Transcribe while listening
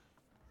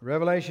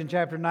Revelation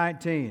chapter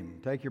 19.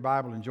 Take your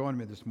Bible and join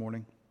me this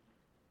morning.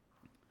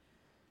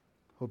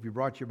 Hope you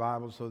brought your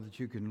Bible so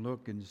that you can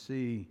look and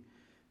see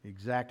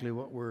exactly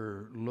what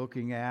we're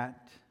looking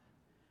at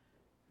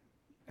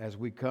as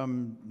we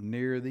come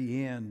near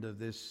the end of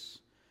this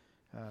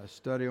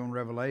study on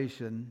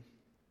Revelation.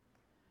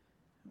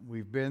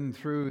 We've been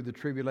through the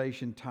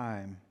tribulation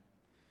time,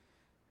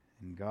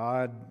 and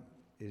God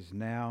is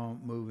now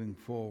moving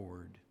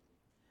forward.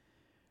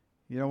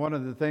 You know, one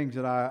of the things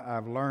that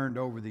I've learned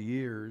over the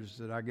years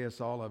that I guess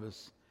all of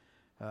us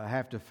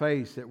have to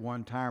face at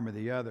one time or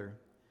the other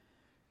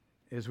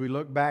is we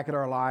look back at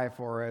our life,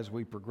 or as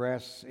we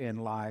progress in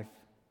life,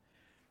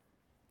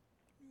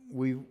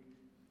 we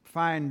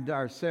find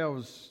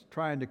ourselves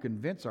trying to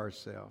convince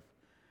ourselves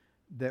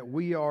that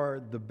we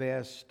are the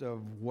best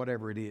of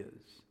whatever it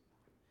is.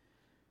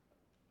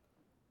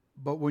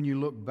 But when you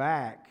look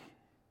back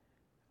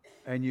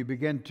and you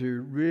begin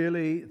to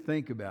really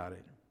think about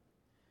it,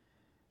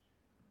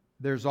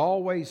 there's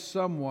always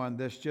someone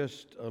that's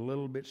just a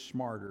little bit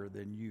smarter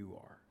than you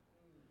are.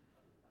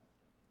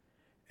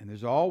 And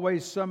there's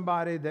always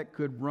somebody that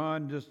could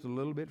run just a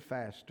little bit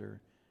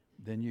faster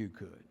than you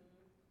could.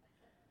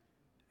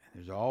 And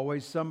there's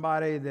always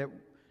somebody that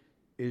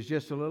is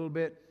just a little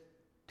bit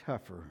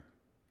tougher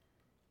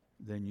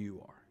than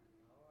you are.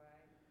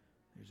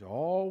 There's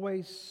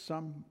always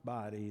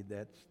somebody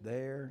that's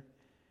there,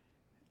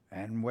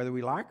 and whether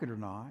we like it or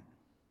not,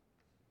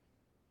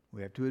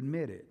 we have to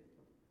admit it.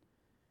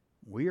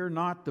 We are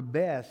not the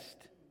best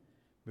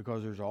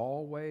because there's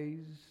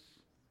always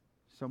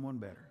someone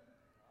better.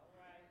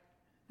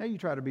 Now, you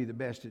try to be the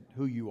best at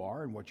who you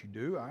are and what you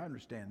do. I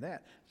understand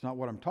that. It's not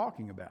what I'm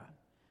talking about.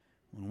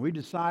 When we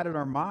decide in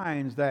our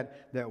minds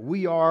that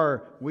we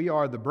are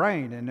the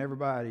brain and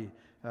everybody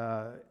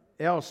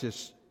else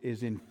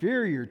is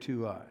inferior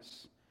to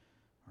us,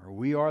 or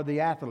we are the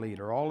athlete,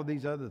 or all of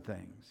these other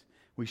things,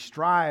 we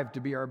strive to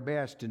be our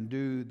best and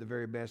do the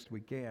very best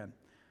we can.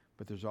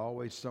 But there's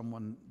always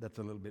someone that's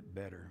a little bit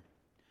better.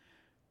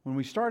 When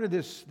we started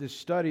this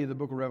study of the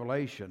book of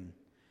Revelation,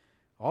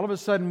 all of a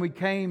sudden we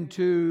came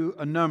to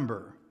a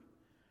number.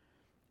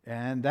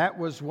 And that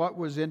was what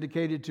was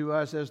indicated to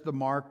us as the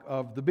mark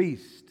of the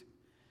beast.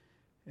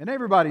 And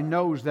everybody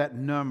knows that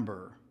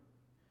number.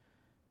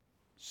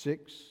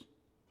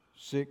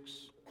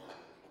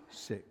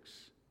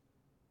 666.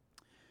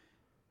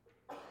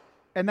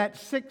 And that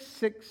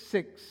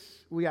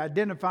 666 we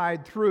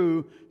identified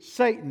through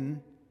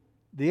Satan,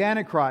 the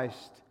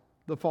Antichrist,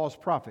 the false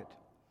prophet.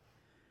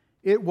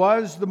 It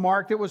was the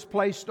mark that was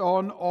placed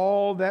on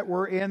all that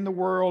were in the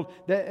world,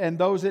 and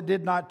those that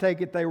did not take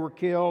it, they were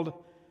killed,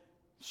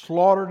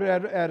 slaughtered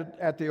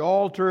at the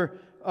altar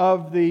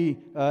of the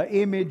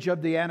image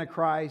of the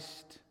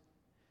Antichrist.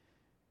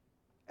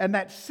 And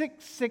that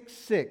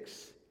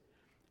 666,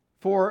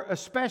 for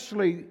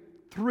especially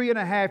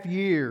 3.5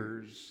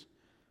 years,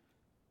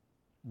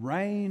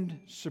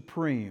 reigned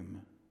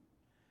supreme.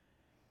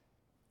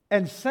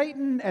 And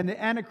Satan and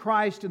the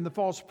Antichrist and the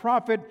false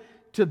prophet,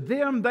 to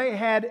them, they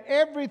had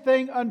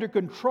everything under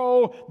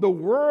control. The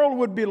world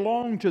would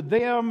belong to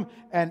them,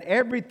 and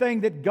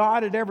everything that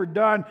God had ever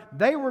done,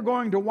 they were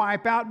going to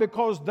wipe out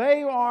because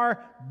they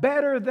are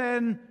better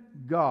than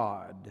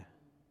God.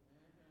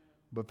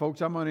 But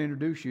folks, I'm going to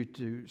introduce you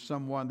to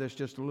someone that's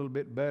just a little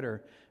bit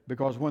better,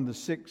 because when the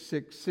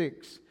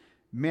 666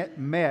 met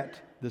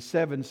the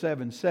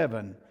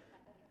 777,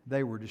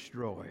 they were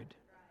destroyed.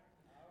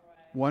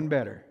 One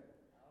better.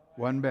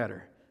 One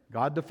better.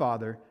 God the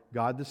Father,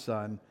 God the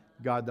Son,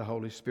 God the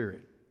Holy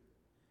Spirit.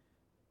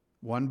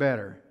 One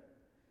better.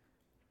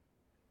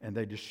 And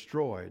they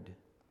destroyed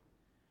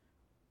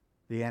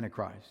the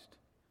Antichrist,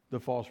 the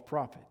false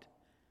prophet.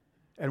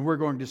 And we're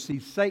going to see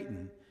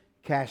Satan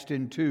cast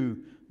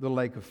into the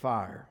lake of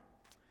fire.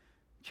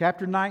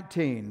 Chapter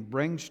 19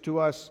 brings to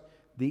us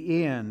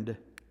the end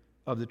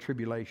of the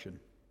tribulation.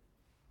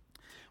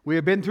 We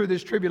have been through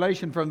this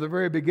tribulation from the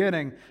very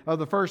beginning of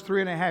the first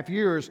 3.5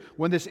 years,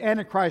 when this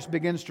Antichrist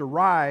begins to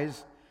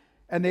rise,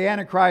 and the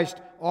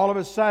Antichrist all of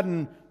a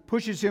sudden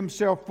pushes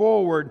himself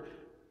forward,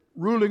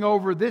 ruling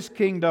over this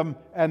kingdom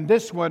and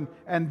this one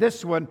and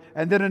this one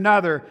and then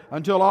another,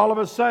 until all of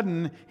a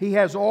sudden he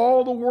has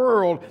all the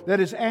world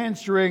that is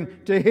answering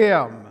to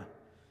him.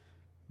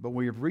 But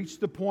we have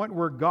reached the point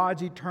where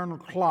God's eternal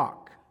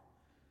clock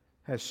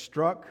has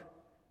struck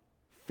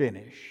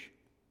finish.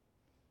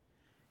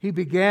 He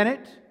began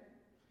it.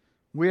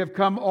 We have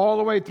come all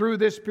the way through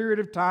this period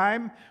of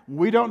time.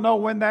 We don't know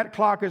when that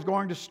clock is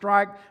going to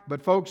strike,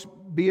 but folks,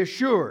 be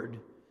assured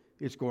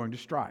it's going to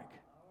strike.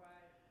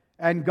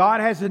 And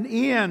God has an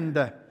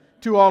end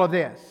to all of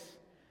this.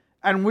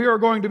 And we are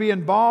going to be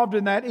involved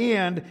in that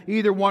end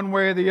either one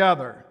way or the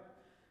other.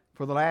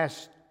 For the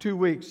last 2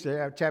 weeks,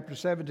 chapter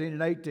 17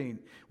 and 18,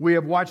 we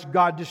have watched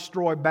God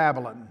destroy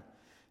Babylon.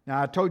 Now,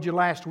 I told you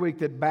last week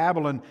that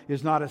Babylon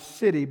is not a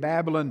city.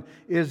 Babylon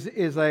is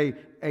a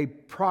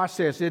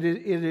process. It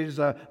is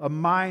a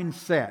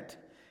mindset.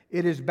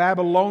 It is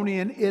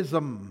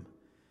Babylonianism.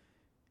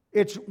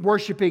 It's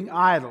worshiping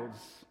idols.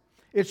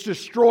 It's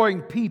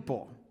destroying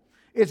people.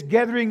 It's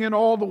gathering in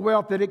all the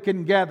wealth that it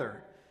can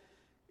gather.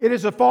 It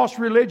is a false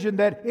religion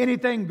that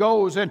anything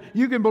goes and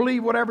you can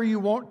believe whatever you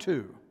want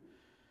to.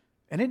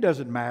 And it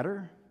doesn't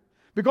matter.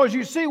 Because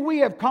you see, we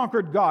have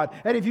conquered God.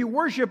 And if you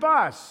worship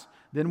us,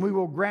 then we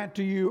will grant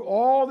to you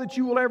all that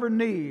you will ever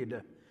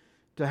need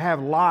to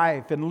have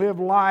life and live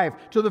life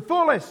to the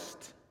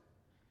fullest.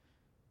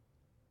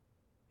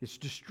 It's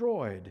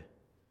destroyed.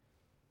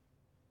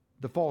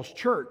 The false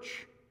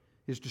church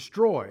is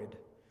destroyed.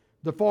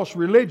 The false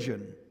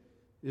religion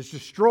is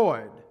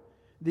destroyed.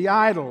 The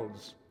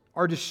idols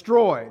are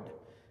destroyed.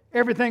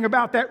 Everything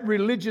about that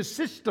religious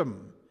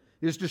system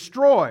is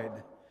destroyed.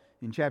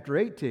 In chapter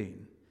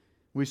 18,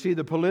 we see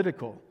the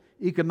political,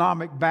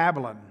 economic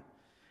Babylon.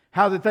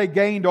 How that they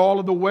gained all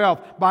of the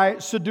wealth by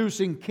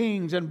seducing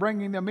kings and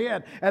bringing them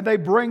in. And they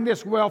bring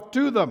this wealth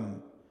to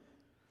them.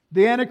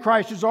 The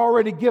Antichrist has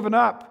already given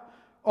up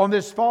on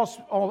this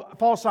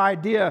false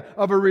idea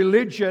of a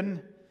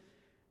religion.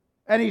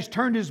 And he's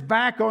turned his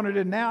back on it,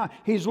 and now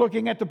he's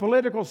looking at the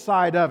political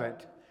side of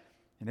it.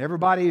 And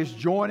everybody is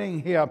joining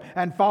him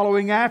and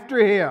following after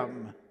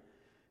him.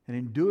 And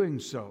in doing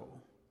so,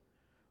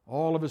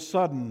 all of a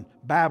sudden,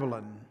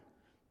 Babylon,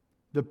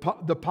 the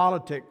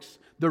politics,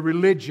 the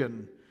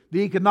religion,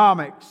 the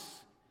economics,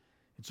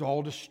 it's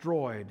all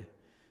destroyed.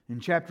 In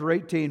chapter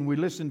 18, we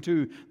listen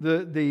to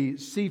the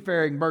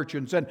seafaring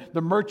merchants and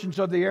the merchants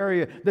of the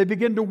area. They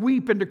begin to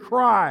weep and to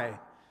cry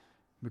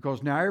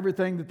because now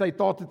everything that they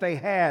thought that they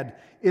had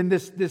in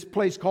this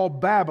place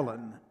called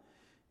Babylon,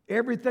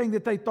 everything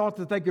that they thought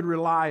that they could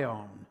rely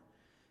on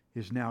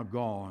is now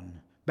gone.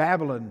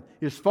 Babylon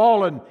is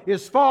fallen,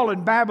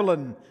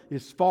 Babylon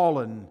is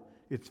fallen,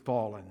 it's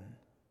fallen.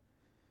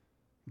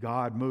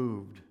 God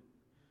moved,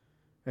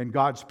 and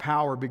God's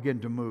power began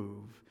to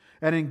move.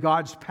 And in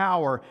God's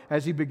power,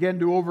 as He began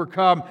to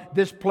overcome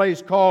this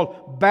place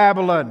called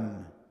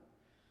Babylon,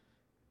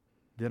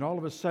 then all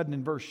of a sudden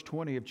in verse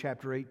 20 of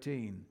chapter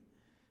 18,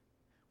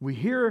 we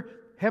hear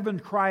heaven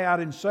cry out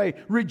and say,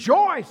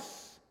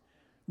 "Rejoice!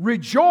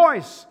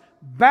 Rejoice!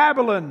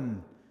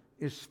 Babylon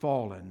is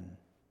fallen."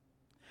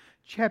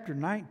 Chapter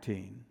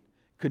 19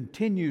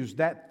 continues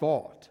that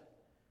thought.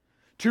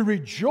 To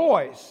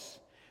rejoice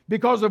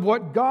because of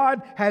what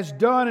God has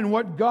done and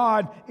what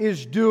God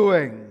is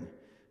doing.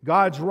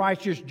 God's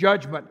righteous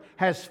judgment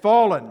has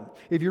fallen.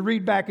 If you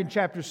read back in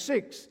chapter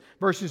 6,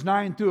 verses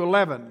 9 through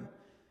 11,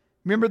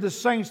 remember the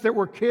saints that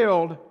were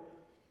killed,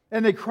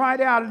 and they cried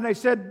out and they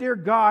said, "Dear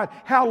God,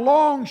 how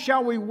long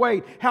shall we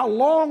wait? How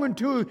long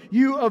until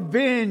you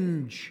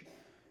avenge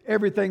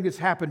everything that's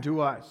happened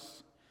to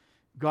us?"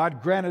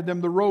 God granted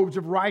them the robes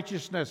of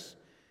righteousness,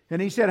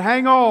 and He said,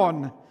 "Hang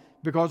on,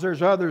 because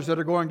there's others that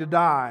are going to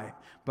die,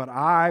 but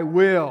I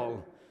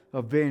will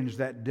avenge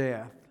that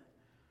death."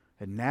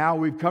 And now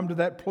we've come to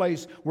that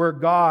place where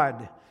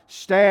God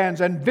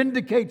stands and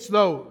vindicates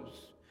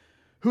those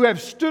who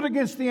have stood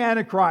against the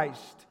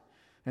Antichrist,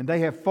 and they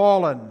have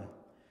fallen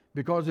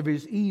because of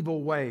his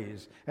evil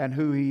ways and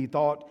who he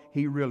thought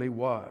he really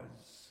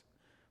was.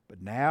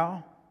 But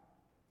now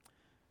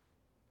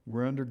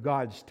we're under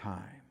God's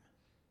time.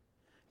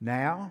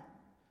 Now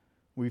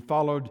we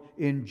followed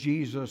in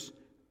Jesus'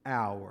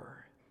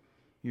 hour.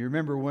 You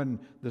remember when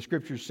the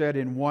Scripture said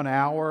in 1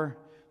 hour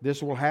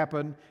this will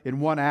happen? In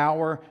 1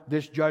 hour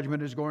this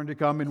judgment is going to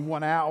come. In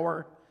 1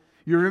 hour.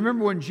 You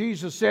remember when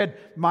Jesus said,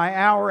 "My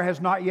hour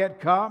has not yet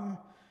come"?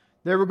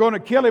 They were going to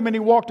kill Him and He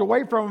walked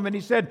away from them and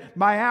He said,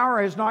 "My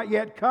hour has not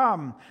yet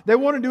come." They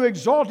wanted to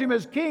exalt Him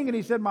as King and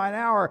He said, "My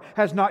hour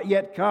has not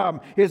yet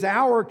come." His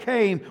hour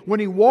came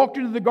when He walked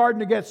into the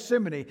Garden of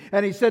Gethsemane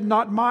and He said,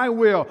 "Not my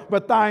will,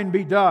 but thine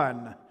be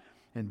done."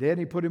 And then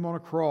He put Him on a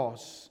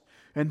cross.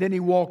 And then He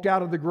walked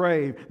out of the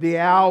grave. The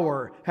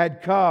hour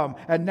had come.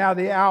 And now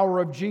the hour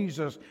of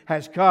Jesus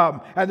has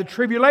come. And the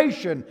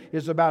tribulation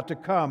is about to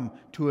come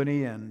to an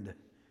end.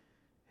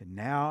 And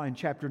now in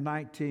chapter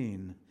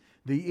 19,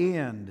 the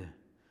end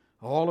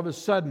all of a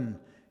sudden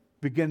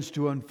begins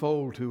to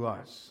unfold to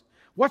us.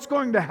 What's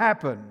going to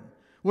happen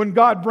when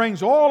God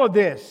brings all of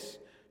this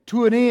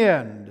to an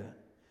end?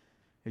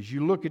 As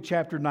you look at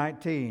chapter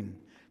 19,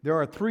 there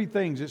are 3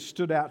 things that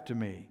stood out to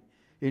me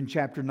in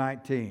chapter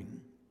 19.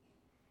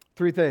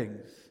 3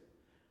 things.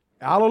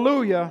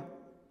 Alleluia,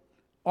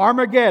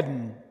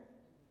 Armageddon,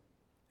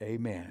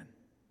 Amen.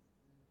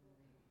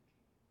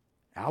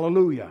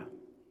 Alleluia,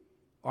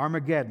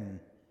 Armageddon,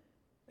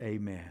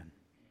 Amen.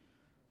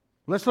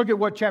 Let's look at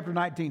what chapter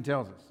 19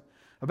 tells us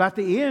about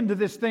the end of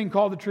this thing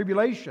called the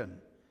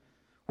tribulation,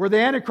 where the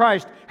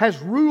Antichrist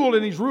has ruled,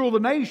 and he's ruled the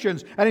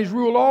nations and he's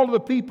ruled all of the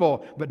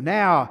people, but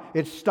now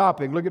it's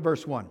stopping. Look at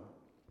verse 1.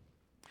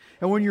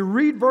 And when you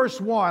read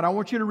verse 1, I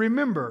want you to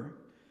remember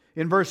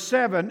in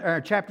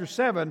chapter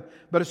 7,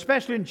 but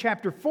especially in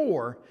chapter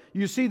 4,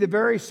 you see the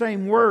very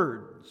same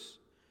words.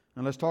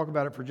 And let's talk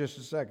about it for just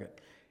a second.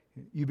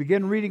 You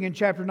begin reading in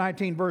chapter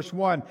 19, verse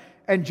 1.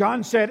 And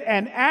John said,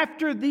 "And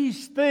after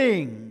these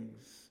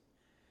things,"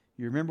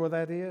 you remember what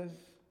that is?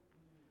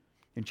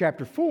 In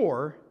chapter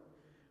 4,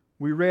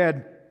 we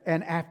read,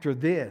 "And after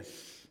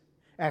this."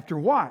 After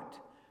what?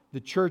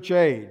 The church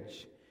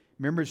age.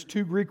 Remember, it's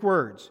two Greek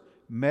words,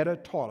 meta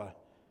tauta.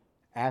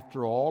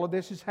 After all of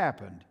this has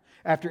happened,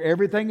 after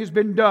everything has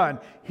been done,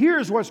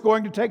 here's what's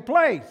going to take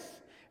place.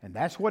 And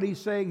that's what he's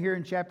saying here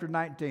in chapter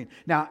 19.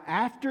 Now,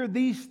 after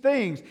these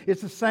things,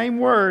 it's the same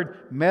word,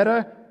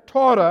 meta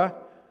tauta,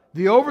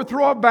 the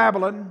overthrow of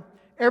Babylon,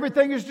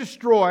 everything is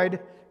destroyed,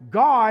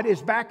 God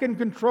is back in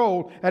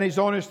control and He's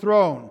on His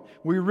throne.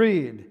 We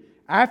read,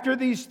 after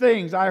these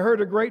things I heard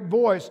a great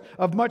voice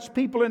of much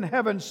people in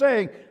heaven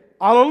saying,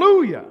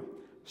 Alleluia!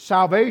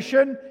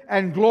 Salvation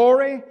and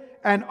glory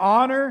and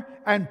honor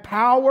and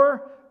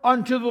power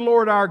unto the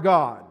Lord our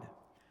God.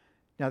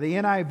 Now the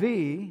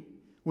NIV,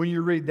 when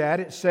you read that,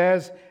 it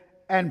says,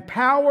 and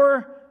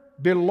power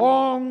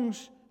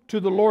belongs to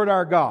the Lord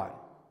our God.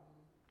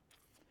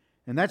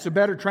 And that's a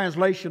better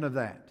translation of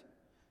that.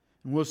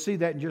 And we'll see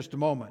that in just a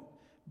moment.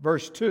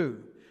 Verse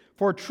 2,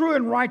 for true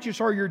and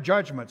righteous are your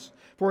judgments,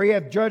 for He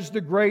hath judged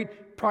the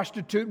great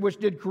prostitute which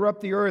did corrupt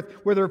the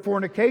earth with her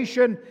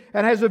fornication,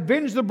 and has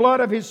avenged the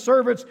blood of His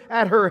servants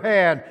at her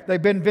hand.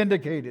 They've been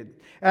vindicated.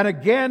 And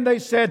again they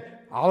said,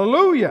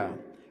 Alleluia!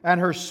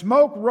 And her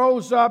smoke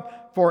rose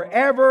up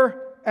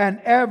forever and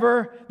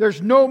ever.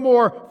 There's no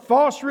more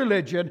false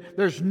religion.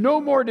 There's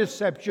no more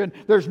deception.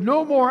 There's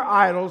no more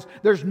idols.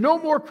 There's no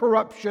more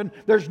corruption.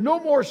 There's no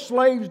more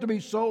slaves to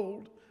be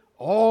sold.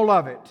 All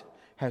of it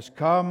has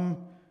come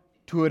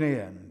to an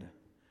end.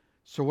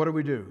 So what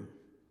do?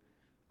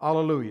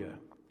 Alleluia.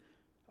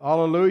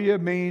 Alleluia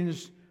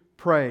means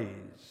praise.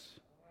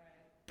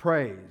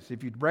 Praise.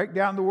 If you break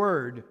down the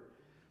word,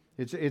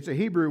 it's a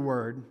Hebrew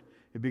word.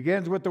 It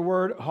begins with the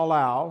word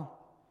halal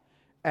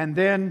and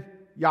then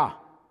Yah,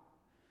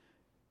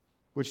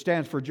 which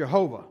stands for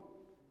Jehovah.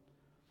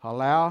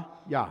 Halal,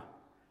 Yah.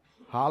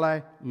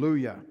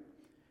 Hallelujah.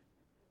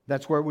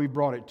 That's where we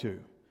brought it to.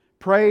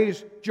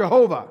 Praise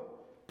Jehovah.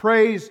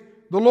 Praise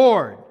the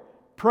Lord.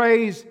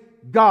 Praise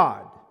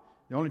God.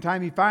 The only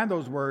time you find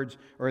those words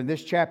are in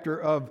this chapter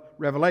of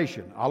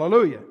Revelation.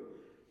 Hallelujah.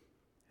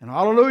 And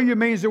hallelujah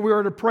means that we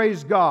are to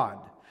praise God.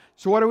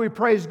 So what do we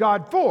praise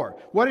God for?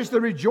 What is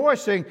the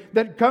rejoicing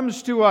that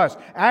comes to us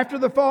after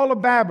the fall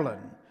of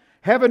Babylon?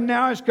 Heaven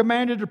now is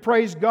commanded to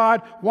praise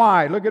God.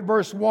 Why? Look at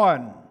verse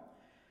 1.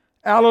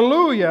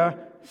 Alleluia,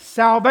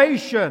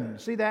 salvation.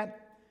 See that?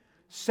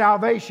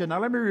 Salvation. Now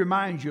let me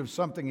remind you of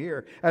something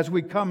here as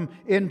we come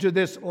into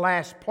this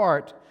last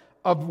part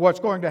of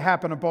what's going to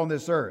happen upon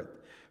this earth.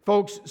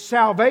 Folks,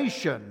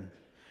 salvation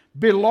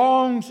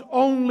belongs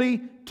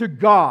only to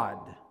God.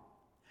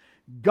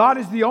 God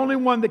is the only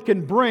one that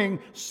can bring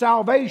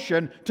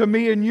salvation to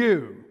me and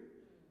you.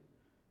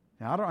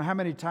 Now, I don't know how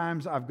many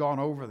times I've gone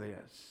over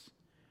this,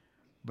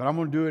 but I'm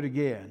going to do it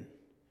again.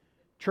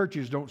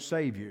 Churches don't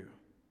save you.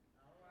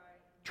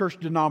 Church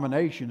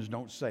denominations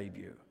don't save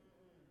you.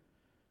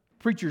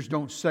 Preachers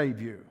don't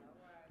save you.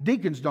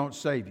 Deacons don't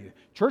save you.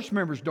 Church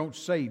members don't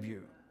save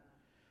you.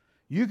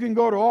 You can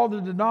go to all the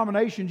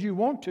denominations you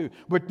want to,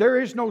 but there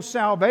is no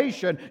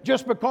salvation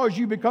just because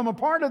you become a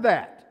part of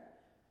that.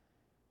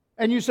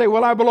 And you say,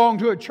 well, I belong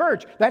to a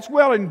church. That's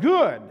well and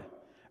good.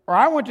 Or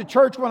I went to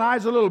church when I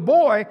was a little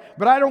boy,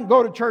 but I don't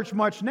go to church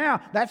much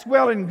now. That's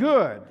well and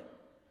good.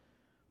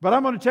 But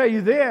I'm going to tell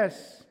you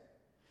this.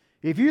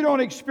 If you don't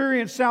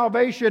experience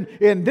salvation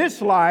in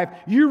this life,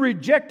 you're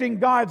rejecting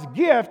God's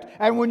gift.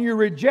 And when you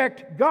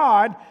reject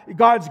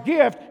God's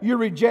gift, you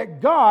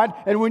reject God.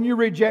 And when you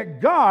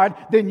reject God,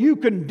 then you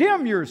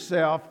condemn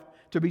yourself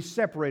to be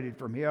separated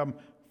from Him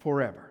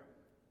forever.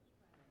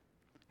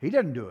 He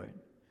doesn't do it.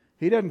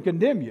 He doesn't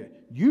condemn you.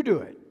 You do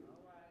it.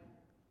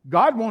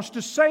 God wants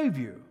to save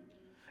you.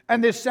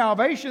 And this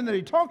salvation that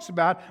He talks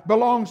about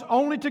belongs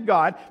only to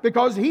God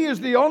because He is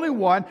the only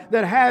one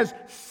that has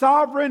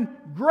sovereign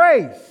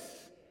grace.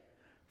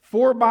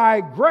 For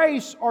by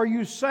grace are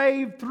you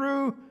saved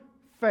through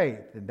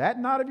faith. And that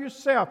not of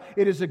yourself.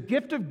 It is a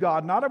gift of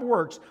God, not of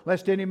works,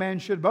 lest any man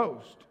should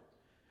boast.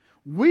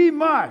 We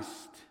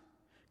must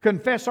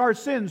confess our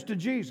sins to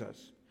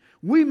Jesus.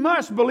 We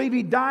must believe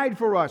He died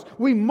for us.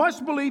 We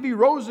must believe He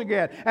rose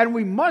again. And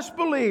we must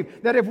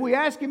believe that if we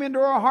ask Him into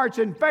our hearts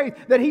in faith,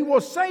 that He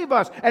will save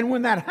us. And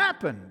when that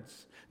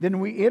happens,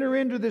 then we enter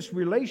into this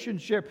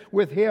relationship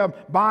with Him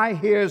by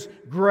His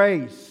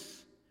grace.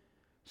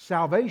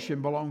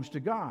 Salvation belongs to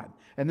God.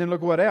 And then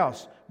look what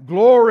else.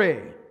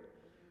 Glory.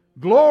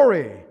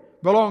 Glory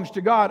belongs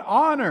to God.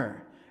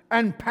 Honor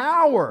and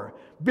power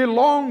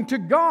belong to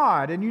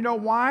God. And you know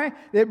why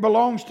it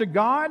belongs to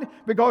God?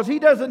 Because He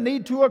doesn't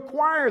need to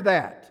acquire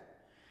that.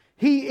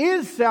 He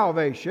is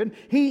salvation.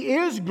 He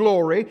is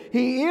glory.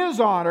 He is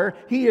honor.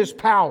 He is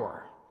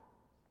power.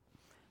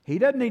 He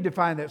doesn't need to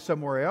find that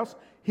somewhere else.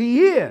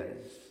 He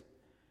is.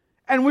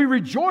 And we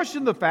rejoice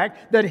in the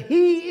fact that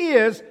He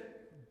is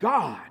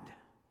God.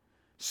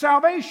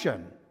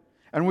 Salvation.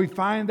 And we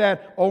find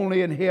that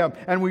only in Him.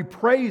 And we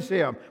praise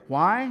Him.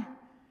 Why?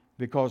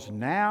 Because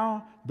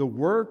now the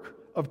work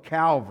of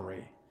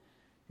Calvary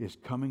is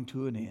coming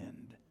to an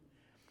end.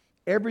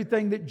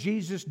 Everything that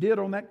Jesus did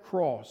on that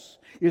cross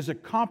is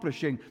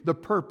accomplishing the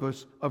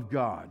purpose of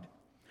God.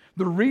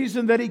 The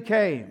reason that He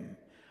came,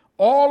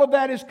 All of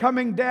that is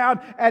coming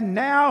down, and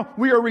now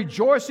we are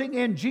rejoicing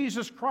in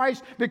Jesus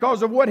Christ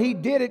because of what He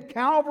did at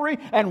Calvary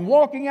and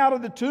walking out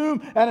of the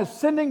tomb and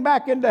ascending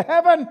back into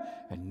heaven.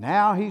 And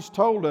now He's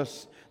told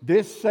us,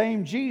 this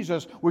same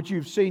Jesus, which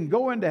you've seen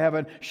go into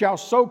heaven, shall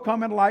so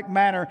come in like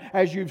manner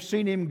as you've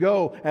seen Him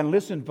go. And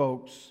listen,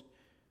 folks,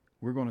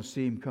 we're going to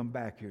see Him come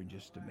back here in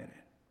just a minute.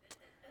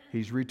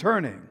 He's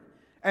returning.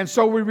 And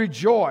so we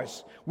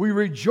rejoice. We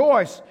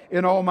rejoice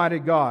in Almighty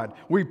God.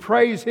 We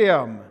praise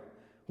Him.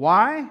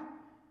 Why?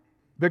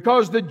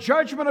 Because the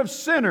judgment of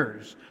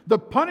sinners, the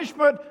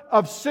punishment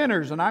of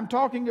sinners, and I'm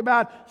talking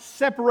about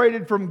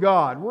separated from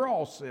God. We're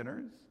all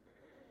sinners.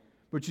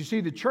 But you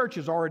see, the church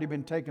has already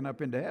been taken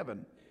up into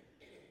heaven.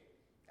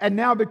 And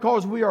now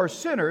because we are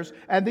sinners,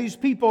 and these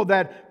people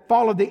that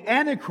follow the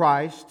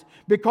Antichrist,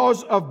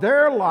 because of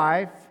their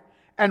life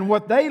and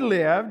what they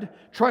lived,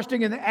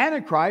 trusting in the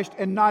Antichrist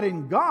and not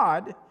in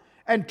God,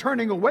 and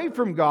turning away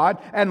from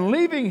God and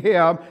leaving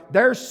Him,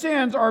 their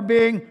sins are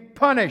being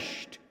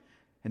punished.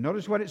 And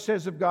notice what it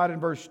says of God in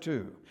verse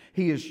 2.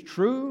 He is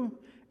true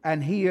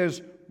and He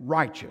is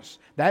righteous.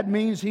 That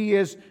means He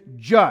is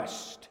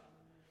just.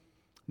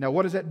 Now,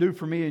 what does that do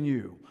for me and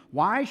you?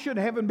 Why should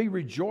heaven be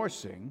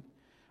rejoicing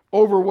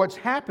over what's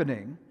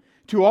happening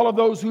to all of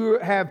those who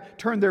have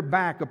turned their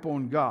back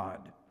upon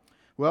God?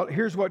 Well,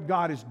 here's what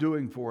God is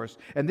doing for us,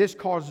 and this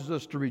causes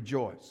us to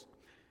rejoice.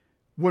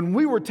 When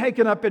we were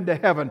taken up into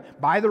heaven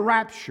by the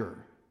rapture,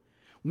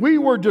 we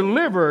were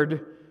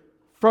delivered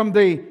from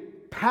the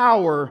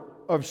power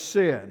of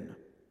sin.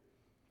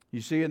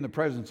 You see, in the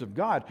presence of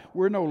God,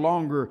 we're no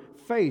longer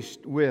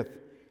faced with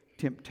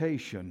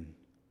temptation.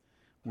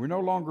 We're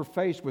no longer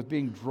faced with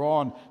being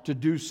drawn to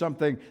do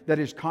something that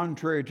is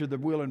contrary to the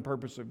will and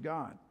purpose of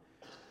God.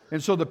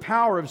 And so the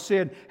power of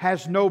sin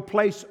has no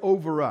place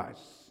over us.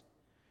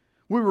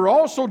 We were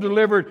also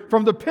delivered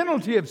from the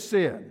penalty of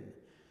sin.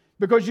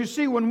 Because you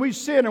see, when we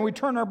sin and we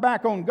turn our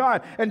back on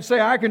God and say,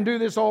 I can do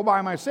this all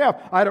by myself.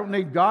 I don't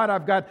need God.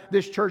 I've got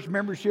this church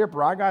membership,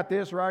 or I got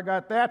this, or I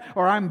got that,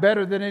 or I'm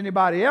better than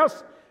anybody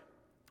else.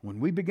 When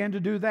we begin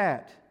to do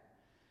that,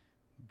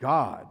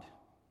 God,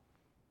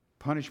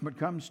 punishment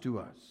comes to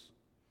us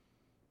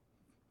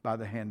by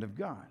the hand of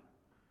God.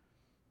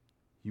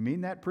 You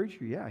mean that,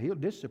 preacher? Yeah, He'll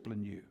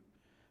discipline you.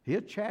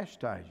 He'll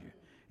chastise you.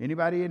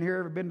 Anybody in here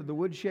ever been to the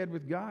woodshed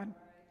with God?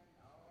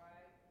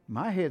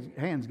 My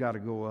hand's got to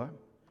go up.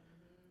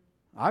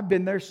 I've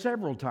been there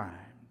several times.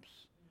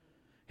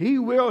 He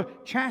will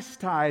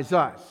chastise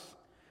us.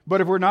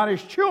 But if we're not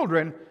His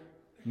children,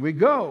 we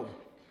go.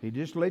 He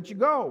just lets you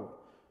go.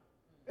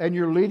 And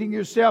you're leading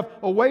yourself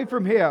away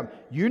from Him.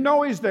 You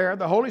know He's there.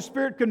 The Holy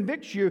Spirit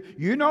convicts you.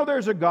 You know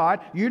there's a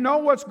God. You know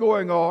what's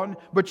going on.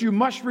 But you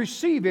must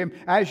receive Him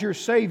as your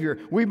Savior.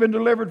 We've been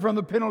delivered from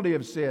the penalty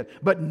of sin.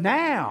 But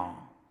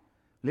now,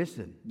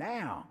 listen,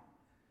 now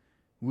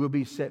we'll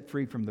be set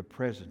free from the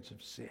presence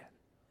of sin.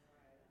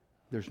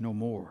 There's no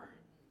more.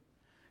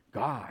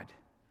 God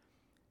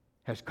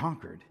has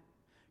conquered.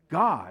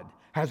 God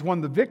has won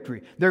the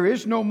victory. There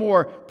is no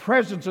more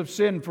presence of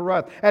sin for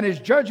us. And His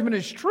judgment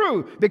is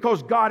true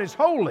because God is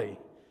holy.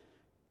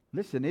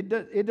 Listen,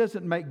 it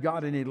doesn't make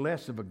God any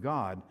less of a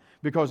God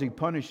because He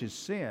punishes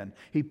sin.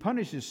 He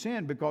punishes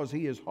sin because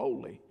He is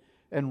holy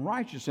and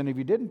righteous. And if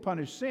He didn't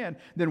punish sin,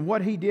 then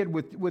what He did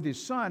with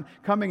His Son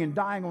coming and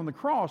dying on the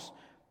cross,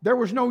 there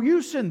was no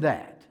use in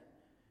that,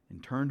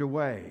 and turned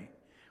away.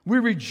 We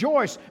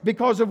rejoice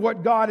because of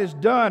what God has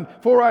done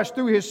for us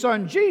through His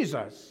Son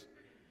Jesus.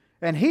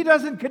 And He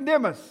doesn't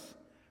condemn us.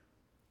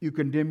 You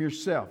condemn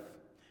yourself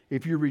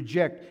if you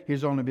reject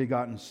His only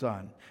begotten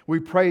Son. We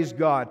praise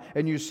God.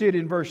 And you see it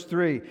in verse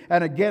 3.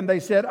 And again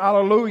they said,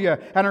 Alleluia.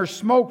 And her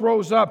smoke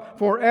rose up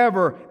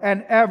forever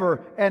and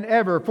ever and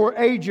ever, for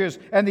ages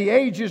and the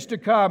ages to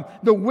come.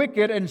 The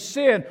wicked and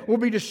sin will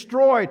be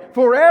destroyed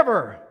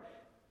forever.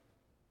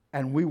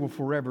 And we will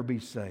forever be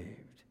saved.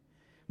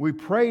 We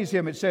praise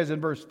Him, it says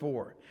in verse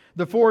 4.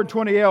 The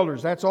 24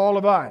 elders, that's all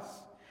of us.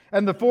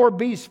 And the 4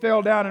 beasts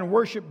fell down and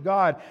worshiped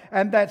God,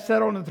 and that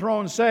sat on the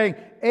throne, saying,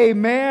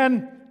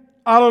 Amen,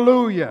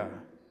 Alleluia.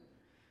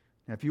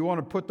 Now, if you want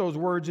to put those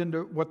words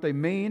into what they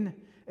mean,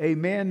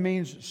 Amen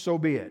means so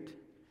be it.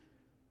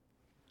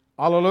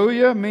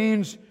 Alleluia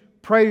means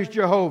praise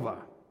Jehovah.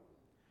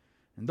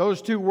 And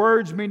those two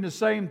words mean the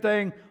same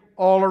thing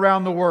all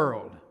around the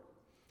world.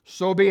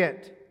 So be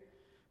it.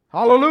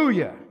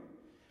 Hallelujah.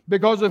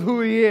 Because of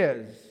who He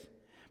is.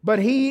 But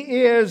He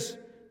is,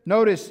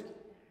 notice,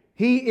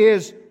 He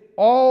is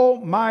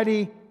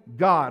Almighty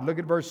God. Look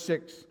at verse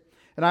 6.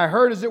 And I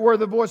heard as it were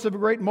the voice of a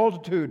great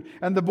multitude,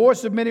 and the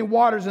voice of many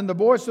waters, and the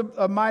voice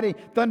of mighty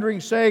thundering,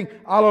 saying,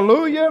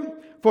 Alleluia,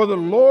 for the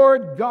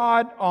Lord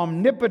God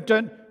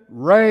omnipotent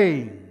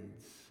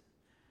reigns.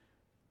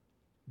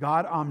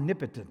 God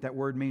omnipotent, that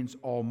word means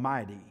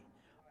almighty.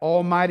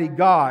 Almighty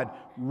God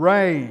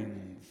reigns.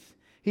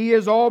 He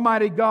is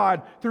Almighty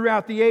God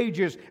throughout the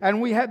ages.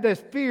 And we have this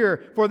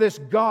fear for this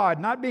God,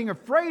 not being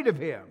afraid of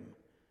Him,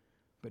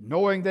 but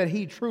knowing that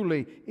He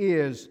truly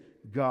is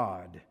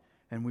God.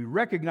 And we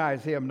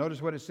recognize Him.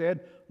 Notice what it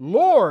said,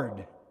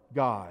 Lord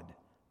God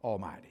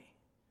Almighty.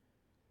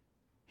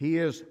 He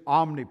is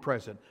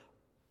omnipresent,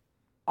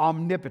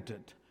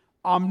 omnipotent,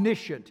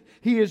 omniscient.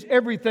 He is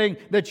everything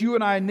that you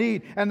and I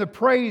need. And the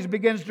praise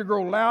begins to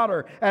grow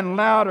louder and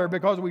louder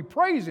because we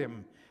praise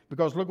Him.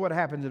 Because look what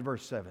happens in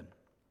verse 7.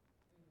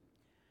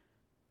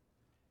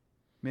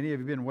 Many of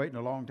you have been waiting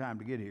a long time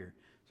to get here.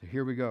 So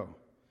here we go.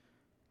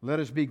 Let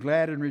us be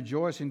glad and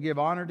rejoice and give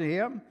honor to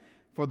Him,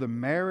 for the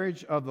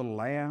marriage of the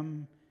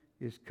Lamb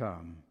is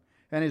come,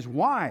 and His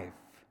wife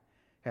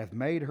hath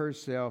made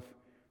herself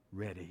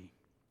ready.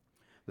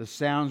 The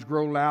sounds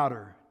grow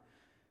louder,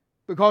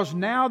 because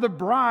now the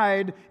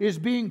bride is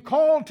being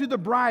called to the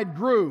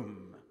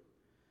bridegroom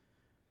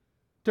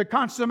to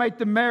consummate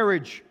the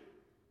marriage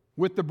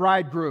with the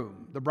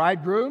bridegroom. The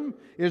bridegroom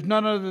is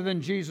none other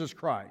than Jesus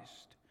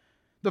Christ.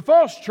 The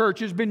false church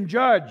has been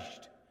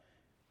judged.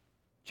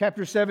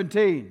 Chapter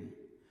 17.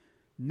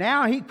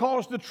 Now He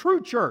calls the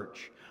true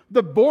church,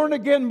 the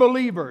born-again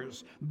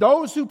believers,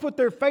 those who put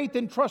their faith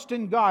and trust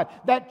in God.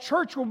 That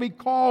church will be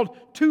called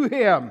to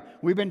Him.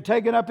 We've been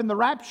taken up in the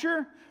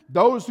rapture,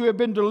 those who have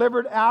been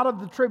delivered out of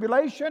the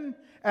tribulation,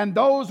 and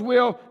those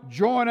will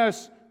join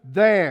us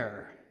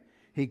there.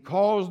 He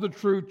calls the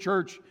true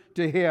church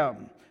to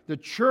Him. The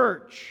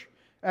church,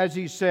 as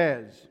He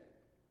says,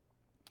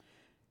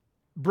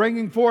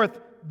 bringing forth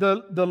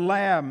the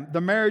Lamb, the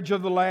marriage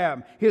of the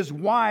Lamb. His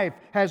wife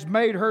has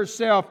made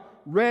herself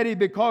ready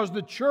because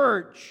the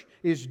church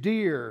is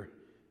dear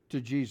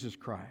to Jesus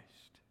Christ.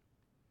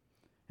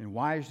 And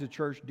why is the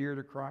church dear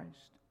to Christ?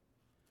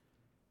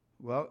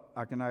 Well,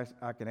 I can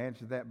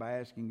answer that by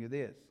asking you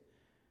this.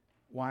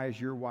 Why is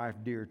your wife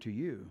dear to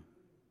you?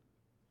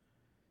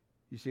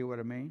 You see what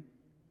I mean?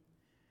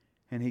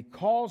 And He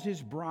calls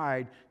His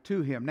bride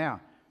to Him. Now,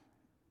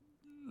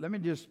 let me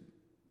just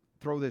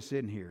throw this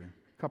in here.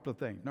 A couple of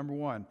things. Number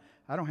one,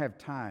 I don't have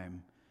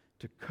time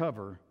to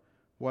cover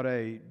what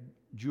a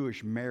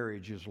Jewish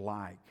marriage is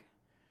like.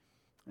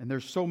 And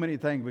there's so many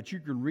things, but you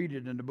can read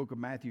it in the book of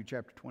Matthew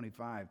chapter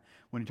 25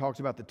 when He talks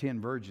about the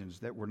 10 virgins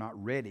that were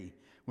not ready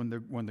when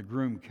the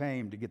groom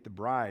came to get the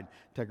bride,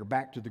 take her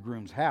back to the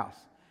groom's house.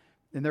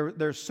 And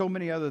there's so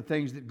many other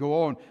things that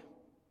go on,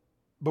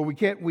 but we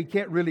can't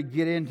really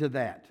get into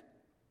that.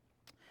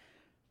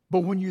 But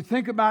when you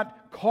think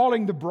about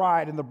calling the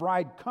bride and the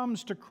bride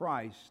comes to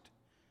Christ,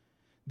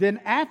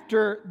 then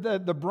after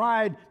the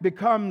bride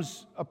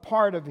becomes a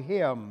part of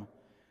Him,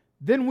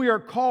 then we are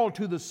called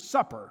to the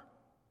supper.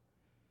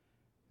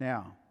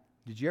 Now,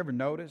 did you ever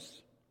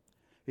notice?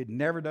 It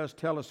never does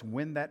tell us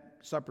when that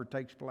supper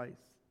takes place.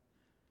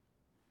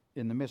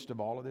 In the midst of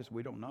all of this,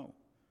 we don't know.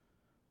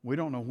 We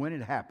don't know when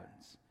it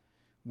happens.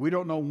 We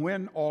don't know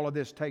when all of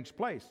this takes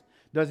place.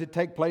 Does it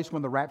take place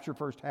when the rapture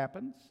first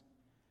happens?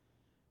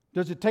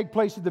 Does it take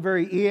place at the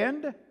very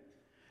end?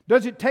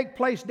 Does it take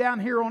place down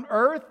here on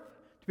earth?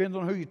 Depends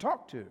on who you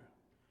talk to.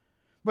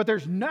 But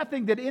there's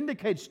nothing that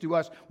indicates to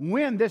us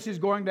when this is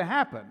going to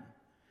happen.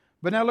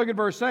 But now look at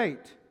verse 8.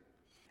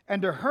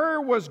 And to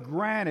her was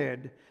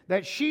granted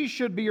that she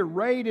should be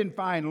arrayed in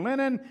fine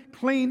linen,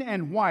 clean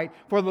and white,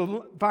 for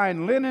the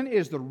fine linen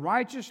is the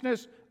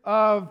righteousness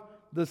of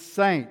the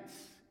saints.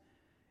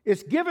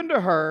 It's given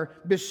to her,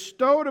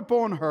 bestowed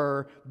upon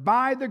her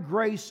by the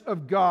grace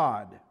of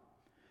God.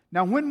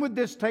 Now, when would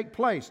this take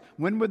place?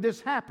 When would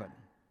this happen?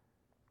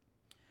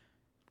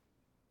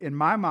 In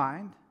my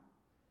mind,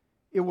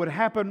 it would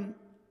happen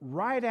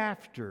right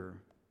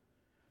after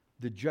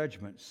the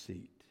judgment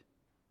seat.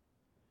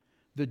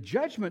 The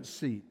judgment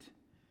seat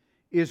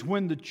is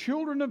when the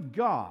children of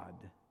God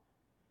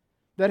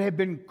that have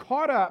been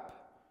caught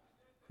up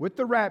with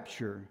the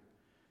rapture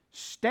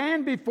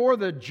stand before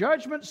the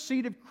judgment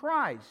seat of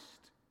Christ.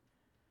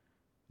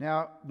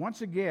 Now,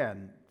 once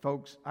again,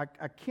 folks, I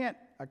can't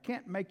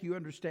make you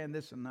understand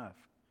this enough.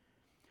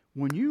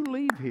 When you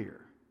leave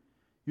here,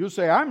 you'll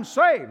say, I'm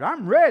saved,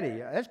 I'm ready,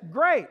 that's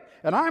great,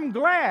 and I'm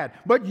glad.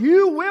 But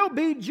you will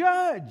be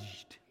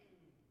judged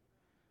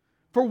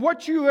for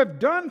what you have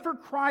done for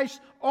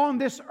Christ on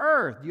this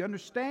earth. Do you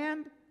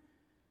understand?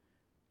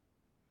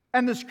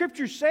 And the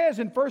Scripture says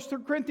in 1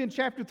 Corinthians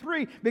chapter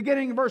 3,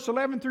 beginning in verse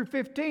 11 through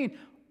 15,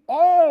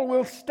 all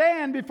will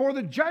stand before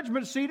the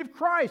judgment seat of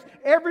Christ,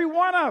 every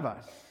one of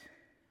us.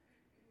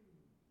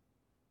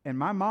 And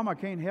my mama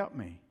can't help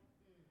me.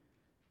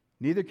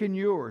 Neither can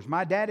yours.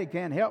 My daddy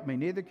can't help me.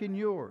 Neither can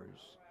yours.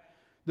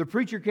 The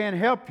preacher can't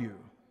help you.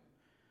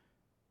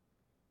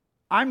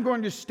 I'm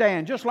going to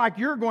stand, just like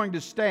you're going to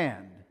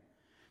stand,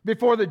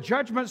 before the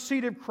judgment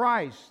seat of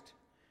Christ.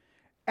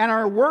 And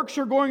our works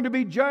are going to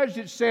be judged,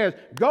 it says,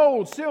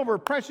 gold, silver,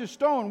 precious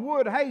stone,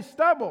 wood, hay,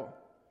 stubble.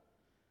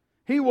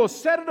 He will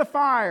set it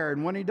afire,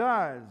 and when He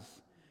does,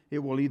 it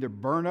will either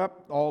burn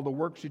up all the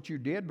works that you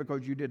did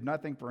because you did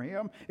nothing for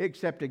Him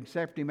except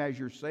accept Him as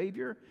your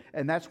Savior.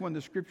 And that's when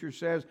the Scripture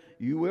says,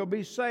 you will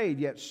be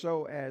saved, yet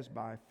so as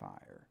by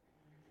fire.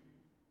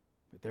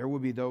 But there will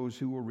be those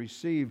who will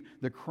receive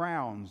the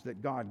crowns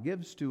that God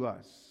gives to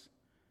us.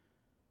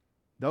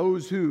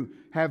 Those who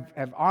have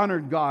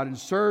honored God and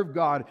served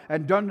God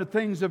and done the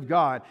things of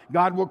God,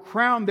 God will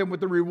crown them with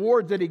the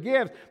rewards that He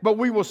gives. But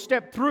we will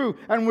step through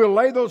and we'll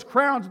lay those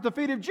crowns at the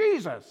feet of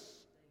Jesus.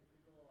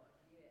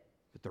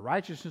 but the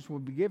righteousness will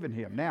be given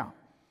him. Now,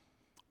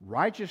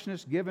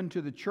 righteousness given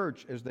to the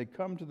church as they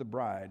come to the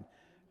bride,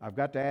 I've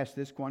got to ask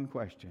this one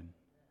question,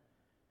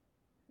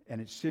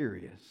 and it's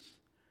serious.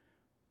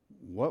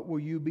 What will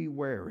you be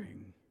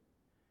wearing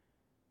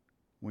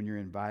when you're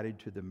invited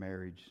to the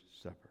marriage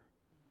supper?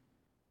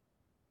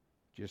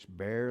 Just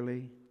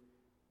barely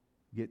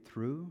get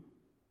through?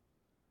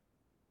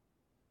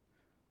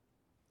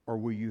 Or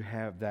will you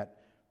have that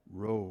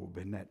robe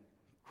and that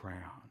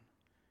crown?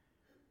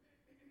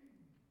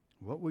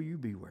 What will you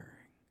be wearing?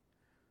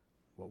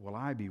 What will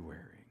I be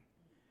wearing?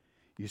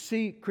 You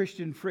see,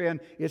 Christian friend,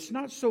 it's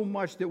not so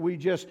much that we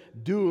just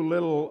do a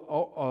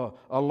little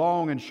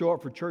along and show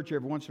up for church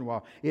every once in a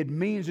while. It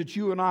means that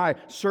you and I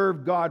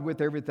serve God with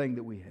everything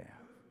that we have.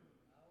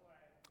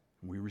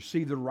 We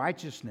receive the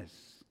righteousness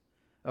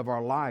of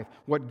our life,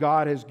 what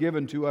God has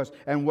given to us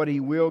and what He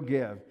will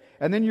give.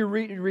 And then you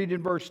read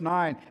in verse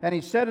 9, and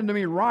He said unto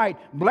me, Write,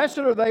 blessed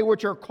are they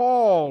which are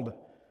called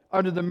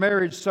unto the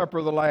marriage supper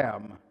of the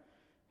Lamb.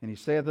 And He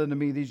saith unto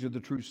me, These are the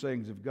true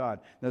sayings of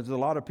God. There's a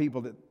lot of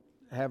people that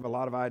have a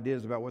lot of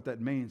ideas about what that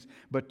means.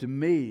 But to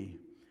me,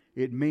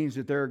 it means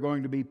that there are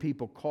going to be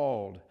people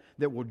called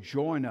that will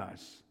join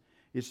us.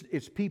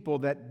 It's people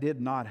that did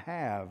not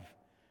have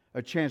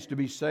a chance to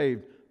be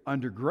saved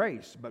under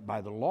grace, but by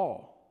the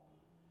law.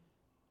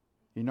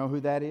 You know who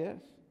that is?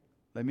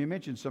 Let me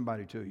mention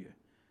somebody to you.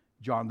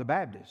 John the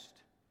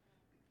Baptist.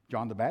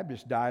 John the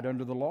Baptist died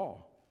under the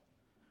law.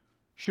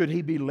 Should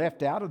he be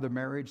left out of the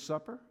marriage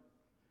supper?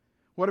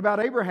 What about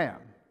Abraham?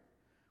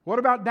 What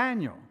about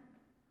Daniel?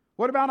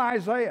 What about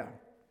Isaiah?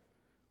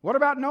 What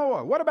about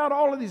Noah? What about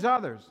all of these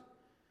others?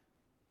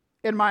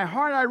 In my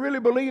heart, I really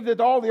believe that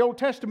all the Old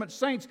Testament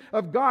saints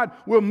of God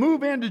will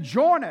move in to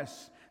join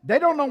us. They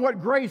don't know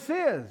what grace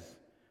is,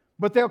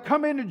 but they'll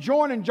come in to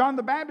join, and John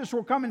the Baptist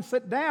will come and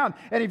sit down.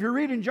 And if you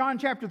read in John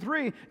chapter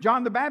 3,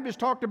 John the Baptist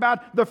talked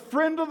about the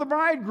friend of the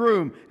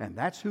bridegroom, and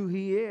that's who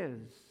he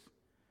is,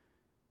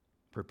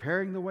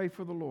 preparing the way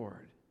for the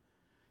Lord.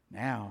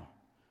 Now,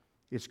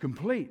 it's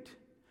complete.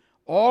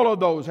 All of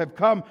those have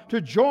come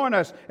to join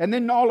us. And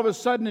then all of a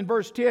sudden in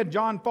verse 10,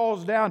 John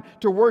falls down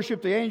to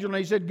worship the angel, and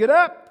he said, Get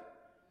up!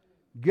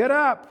 Get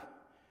up!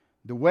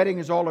 The wedding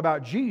is all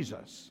about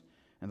Jesus.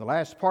 And the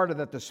last part of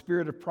that, the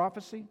spirit of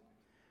prophecy,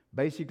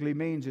 basically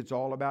means it's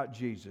all about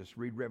Jesus.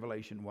 Read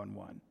Revelation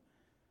 1:1.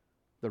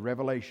 The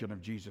revelation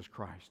of Jesus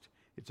Christ.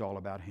 It's all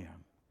about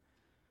Him.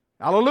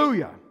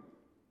 Hallelujah!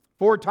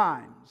 4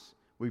 times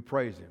we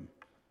praise Him.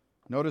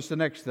 Notice the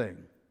next thing.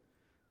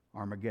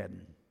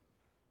 Armageddon.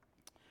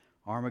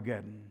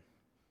 Armageddon.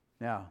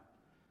 Now,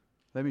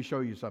 let me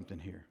show you something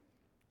here.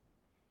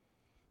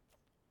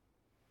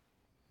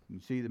 You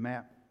see the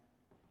map?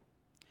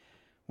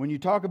 When you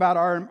talk about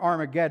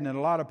Armageddon, and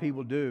a lot of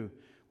people do,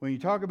 when you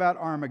talk about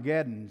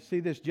Armageddon, see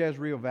this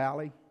Jezreel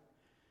Valley?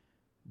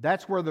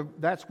 That's where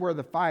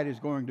the fight is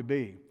going to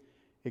be.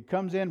 It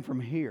comes in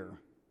from here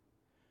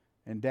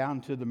and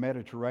down to the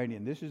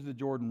Mediterranean. This is the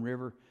Jordan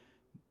River.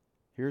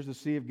 Here's the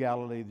Sea of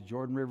Galilee. The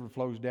Jordan River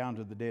flows down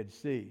to the Dead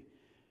Sea.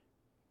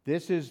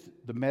 This is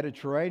the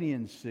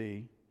Mediterranean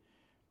Sea.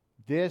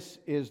 This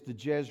is the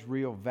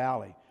Jezreel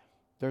Valley.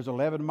 There's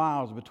 11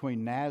 miles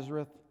between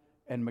Nazareth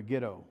and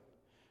Megiddo.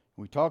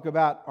 When we talk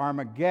about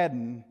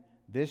Armageddon,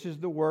 this is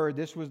the word,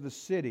 this was the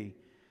city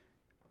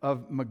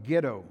of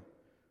Megiddo.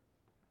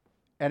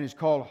 And it's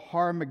called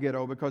Har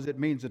Megiddo because it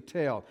means a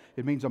tail.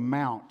 It means a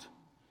mount.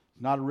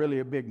 It's not really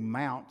a big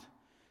mount,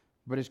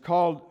 but it's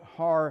called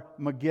Har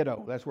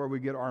Megiddo. That's where we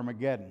get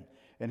Armageddon.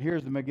 And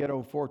here's the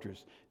Megiddo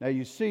fortress. Now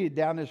you see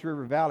down this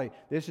river valley,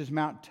 this is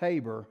Mount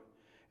Tabor.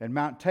 And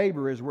Mount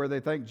Tabor is where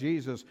they think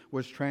Jesus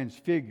was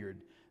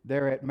transfigured,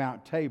 there at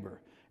Mount Tabor.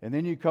 And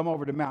then you come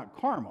over to Mount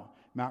Carmel.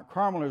 Mount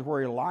Carmel is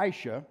where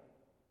Elisha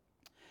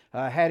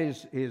had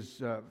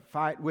his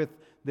fight with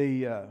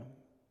the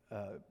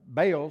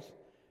Baals,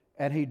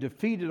 and he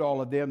defeated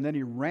all of them. Then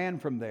he ran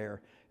from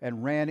there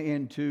and ran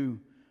into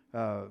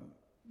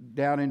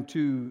down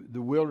into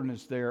the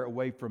wilderness there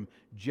away from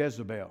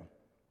Jezebel.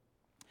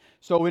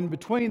 So in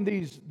between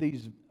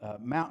these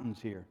mountains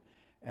here,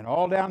 and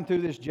all down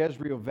through this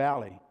Jezreel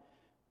Valley,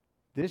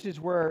 this is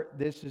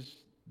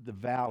the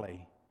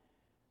valley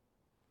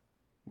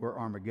where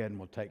Armageddon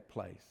will take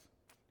place.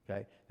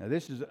 Okay? Now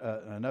this is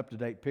an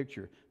up-to-date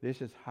picture.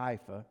 This is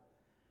Haifa,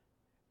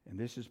 and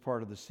this is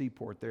part of the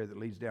seaport there that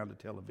leads down to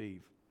Tel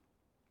Aviv.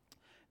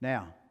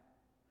 Now,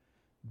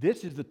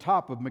 this is the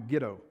top of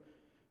Megiddo.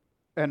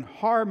 And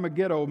Har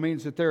Megiddo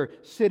means that there are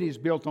cities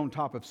built on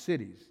top of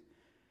cities.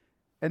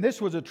 And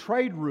this was a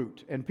trade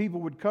route, and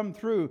people would come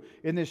through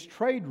in this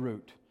trade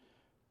route.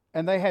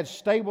 And they had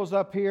stables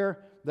up here.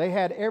 They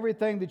had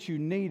everything that you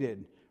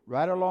needed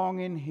right along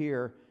in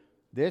here.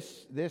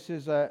 This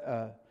is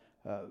a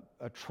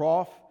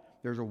trough.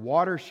 There's a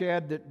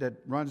watershed that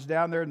runs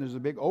down there, and there's a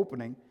big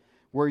opening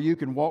where you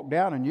can walk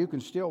down, and you can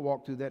still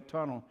walk through that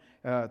tunnel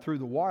through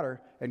the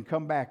water and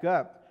come back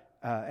up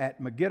at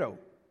Megiddo.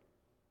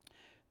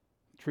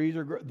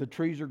 The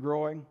trees are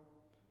growing.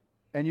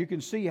 And you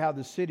can see how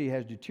the city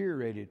has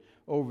deteriorated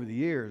over the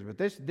years. But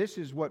this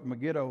is what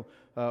Megiddo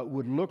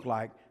would look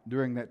like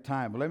during that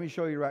time. But let me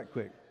show you right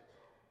quick.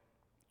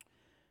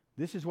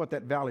 This is what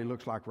that valley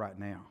looks like right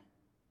now.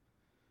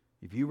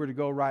 If you were to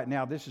go right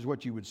now, this is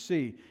what you would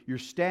see. You're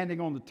standing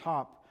on the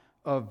top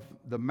of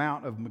the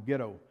Mount of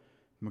Megiddo.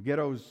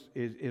 Megiddo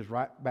is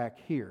right back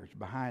here. It's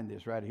behind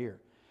this right here.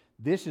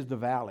 This is the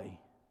valley.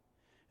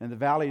 And the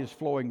valley is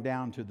flowing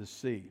down to the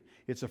sea.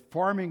 It's a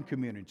farming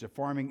community. It's a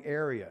farming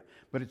area.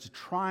 But it's a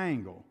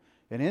triangle.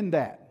 And in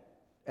that,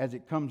 as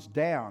it comes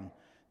down,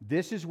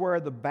 this is where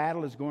the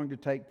battle is going to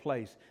take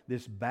place.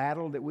 This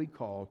battle that we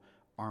call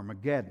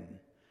Armageddon.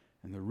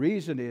 And the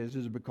reason is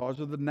because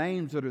of the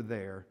names that are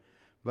there.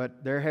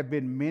 But there have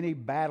been many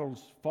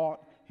battles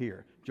fought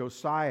here.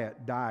 Josiah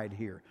died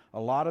here. A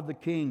lot of the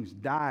kings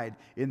died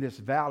in this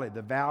valley.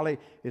 The valley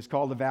is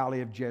called the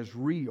Valley of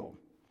Jezreel.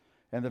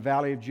 And the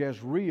Valley of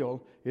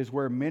Jezreel is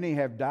where many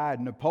have died.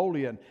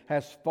 Napoleon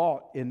has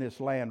fought in this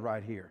land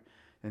right here.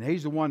 And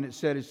he's the one that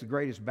said it's the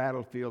greatest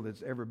battlefield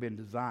that's ever been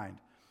designed.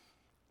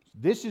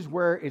 This is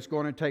where it's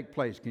going to take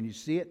place. Can you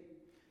see it?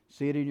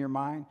 See it in your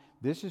mind?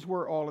 This is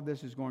where all of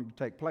this is going to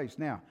take place.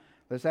 Now,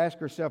 let's ask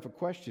ourselves a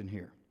question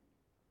here.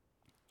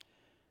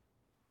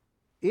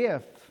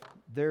 If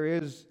there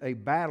is a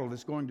battle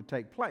that's going to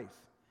take place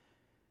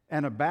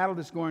and a battle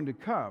that's going to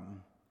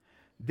come,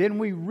 then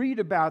we read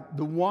about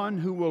the one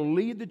who will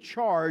lead the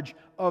charge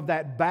of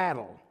that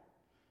battle.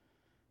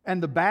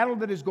 And the battle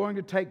that is going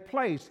to take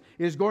place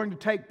is going to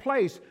take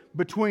place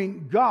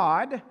between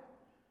God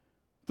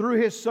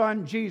through His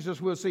Son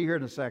Jesus, we'll see here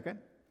in a second.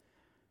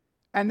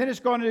 And then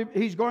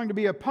he's going to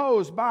be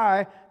opposed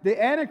by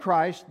the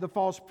Antichrist, the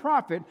false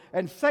prophet,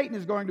 and Satan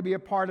is going to be a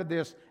part of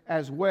this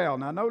as well.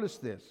 Now notice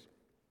this.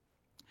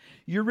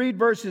 You read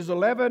verses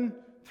 11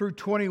 through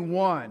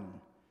 21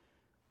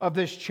 of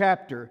this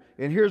chapter,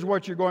 and here's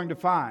what you're going to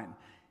find.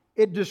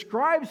 It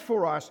describes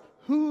for us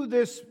who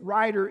this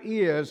rider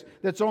is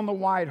that's on the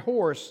white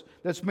horse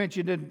that's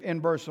mentioned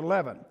in verse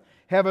 11.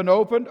 Heaven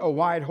opened, a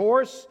white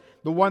horse.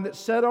 The one that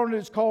sat on it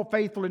is called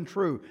Faithful and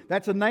True.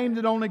 That's a name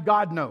that only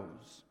God knows.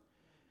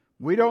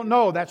 We don't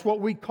know. That's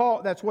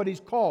what He's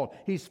called.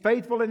 He's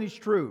faithful and He's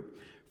true.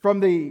 From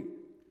the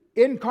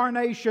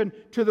incarnation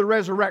to the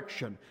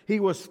resurrection, He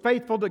was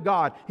faithful to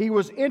God. He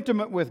was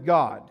intimate with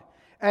God.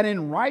 And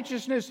in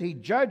righteousness He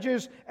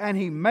judges and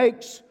He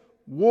makes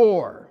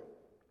war.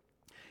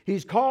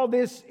 He's called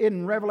this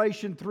in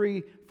Revelation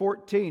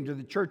 3:14 to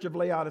the church of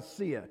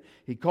Laodicea.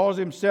 He calls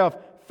Himself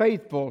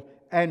faithful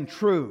and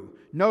true.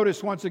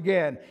 Notice once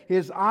again,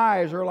 His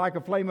eyes are like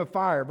a flame of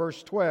fire.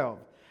 Verse 12.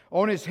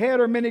 On His head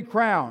are many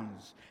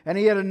crowns, and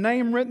He had a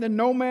name written that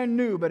no man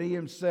knew but He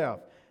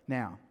Himself.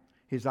 Now,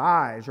 His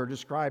eyes are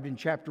described in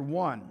chapter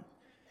 1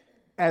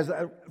 as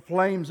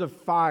flames of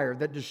fire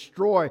that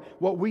destroy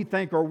what we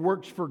think are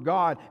works for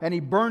God, and He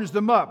burns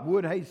them up,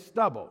 wood, hay,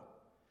 stubble,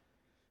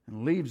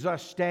 and leaves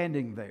us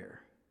standing there.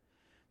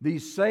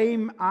 These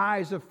same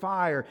eyes of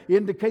fire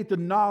indicate the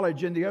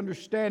knowledge and the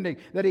understanding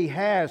that He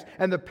has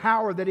and the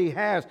power that He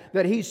has,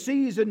 that He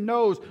sees and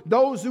knows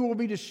those who will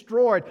be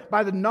destroyed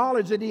by the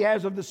knowledge that He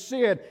has of the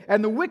sin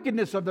and the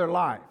wickedness of their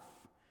life.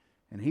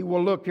 And He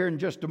will look here in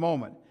just a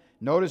moment.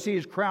 Notice He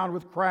is crowned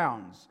with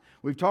crowns.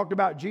 We've talked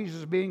about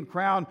Jesus being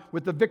crowned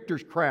with the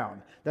victor's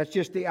crown. That's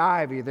just the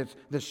ivy that's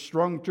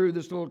strung through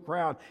this little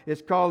crown.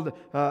 It's called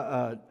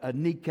a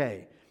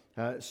Nike,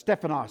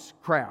 Stephanos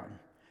crown.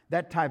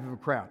 That type of a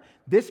crown.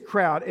 This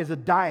crown is a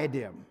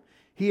diadem.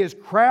 He is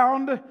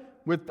crowned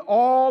with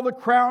all the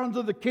crowns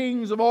of the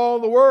kings of all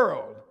the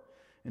world.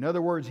 In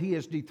other words, He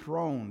has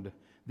dethroned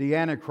the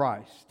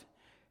Antichrist.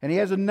 And He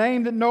has a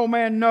name that no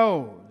man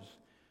knows.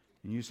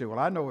 And you say, well,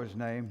 I know His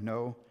name.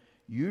 No,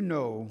 you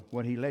know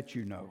what He let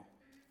you know.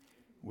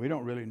 We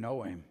don't really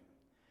know Him.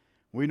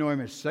 We know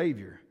Him as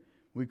Savior.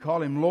 We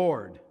call Him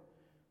Lord.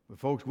 But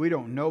folks, we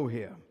don't know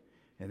Him.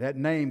 And that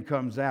name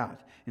comes out.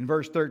 In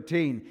verse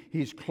 13,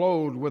 He's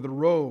clothed with a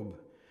robe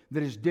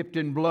that is dipped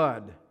in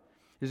blood.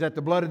 Is that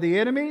the blood of the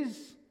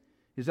enemies?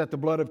 Is that the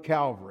blood of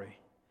Calvary?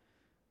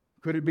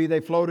 Could it be they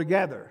flow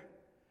together?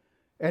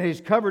 And He's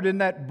covered in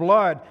that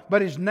blood.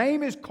 But His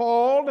name is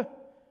called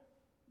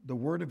the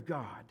Word of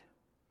God.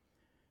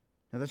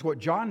 Now that's what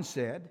John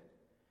said.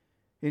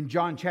 In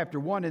John chapter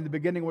 1, in the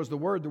beginning was the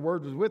Word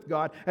was with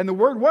God, and the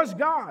Word was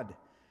God.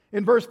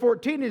 In verse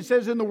 14, it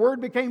says, and the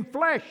Word became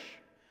flesh.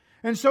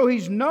 And so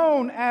He's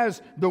known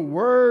as the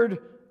Word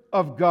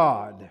of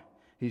God.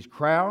 He's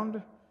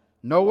crowned.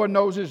 No one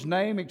knows His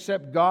name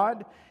except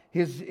God.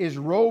 His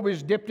robe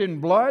is dipped in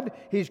blood.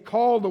 He's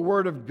called the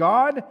Word of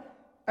God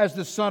as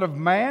the Son of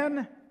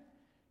Man.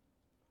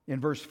 In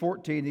verse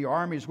 14, the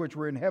armies which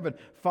were in heaven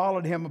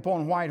followed Him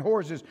upon white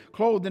horses,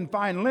 clothed in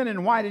fine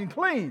linen, white and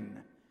clean.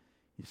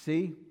 You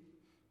see,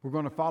 we're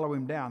going to follow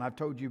Him down. I've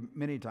told you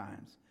many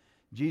times.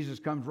 Jesus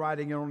comes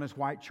riding in on this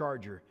white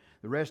charger.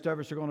 The rest of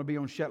us are going to be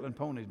on Shetland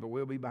ponies, but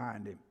we'll be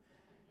behind Him.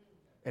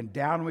 And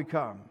down we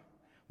come.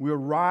 We'll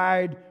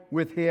ride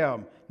with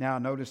Him. Now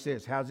notice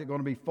this. How's it going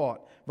to be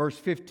fought? Verse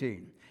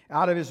 15.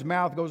 Out of His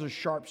mouth goes a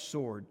sharp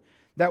sword.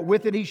 that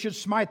with it he should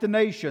smite the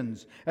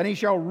nations, and he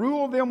shall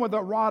rule them with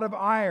a rod of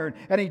iron,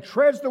 and he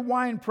treads the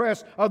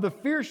winepress of the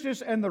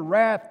fierceness and the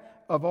wrath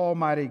of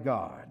Almighty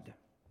God.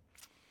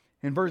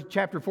 In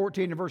chapter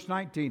 14 and verse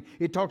 19,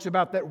 it talks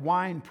about that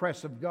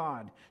winepress of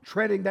God,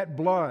 treading that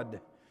blood.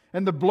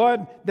 And the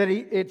blood that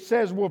it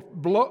says will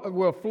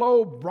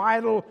flow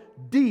bridle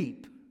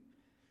deep.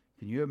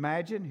 Can you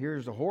imagine?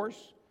 Here's a horse,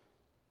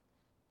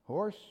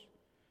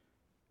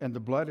 and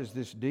the blood is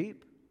this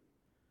deep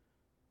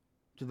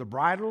to the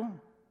bridle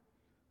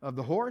of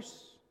the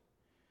horse.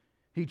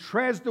 He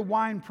treads the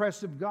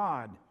winepress of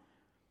God.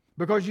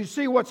 Because you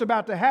see what's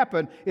about to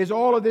happen is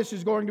all of this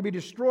is going to be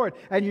destroyed.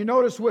 And you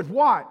notice with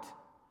what?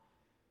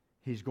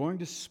 He's going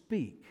to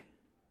speak.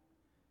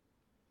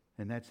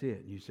 And that's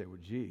it. You say, well,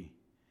 gee,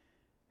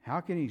 how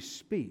can he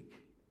speak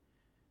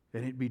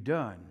and it be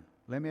done?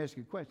 Let me ask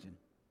you a question.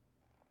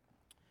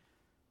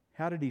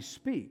 How did he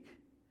speak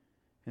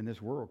and this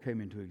world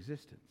came into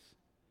existence?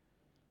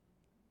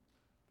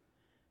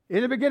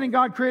 In the beginning,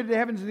 God created the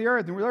heavens and the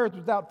earth was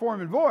without form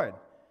and void.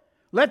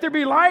 Let there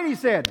be light, he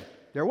said.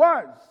 There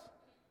was.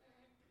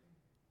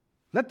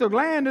 Let the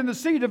land and the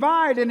sea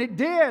divide, and it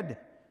did.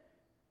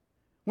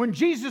 When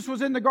Jesus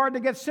was in the Garden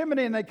of Gethsemane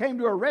and they came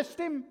to arrest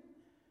him,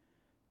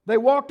 they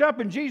walked up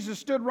and Jesus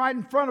stood right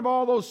in front of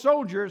all those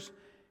soldiers.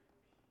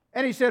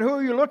 And he said, who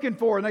are you looking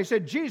for? And they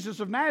said, Jesus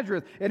of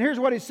Nazareth. And here's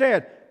what he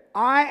said,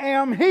 I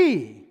am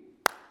he.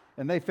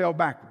 And they fell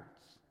backwards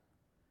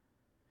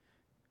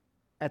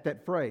at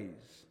that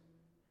phrase,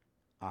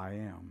 I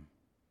am.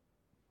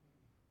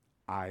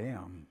 I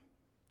am.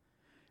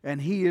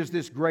 And he is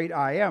this great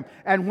I am.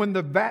 And when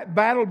the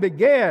battle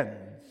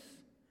begins,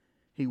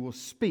 he will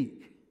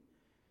speak.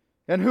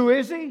 And who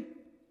is he?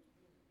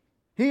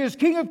 He is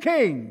King of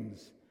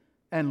Kings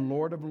and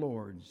Lord of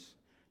Lords.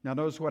 Now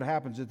notice what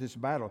happens at this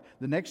battle.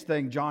 The next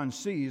thing John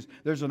sees,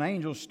 there's an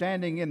angel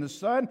standing in the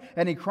sun,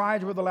 and he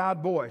cries with a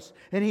loud voice.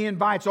 And he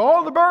invites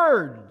all the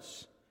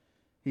birds.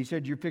 He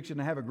said, you're fixing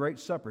to have a great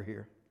supper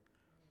here.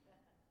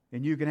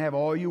 And you can have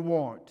all you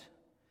want.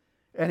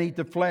 And eat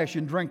the flesh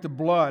and drink the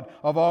blood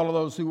of all of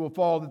those who will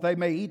fall, that they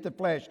may eat the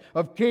flesh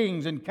of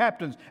kings and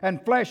captains,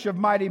 and flesh of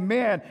mighty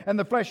men, and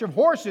the flesh of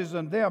horses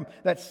and them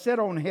that sit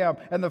on him,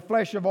 and the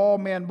flesh of all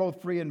men,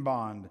 both free and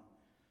bond.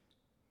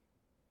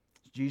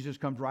 Jesus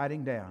comes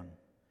riding down.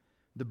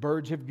 The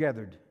birds have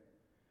gathered.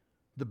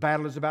 The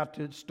battle is about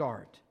to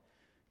start.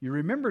 You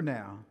remember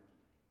now,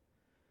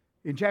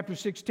 in chapter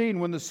 16,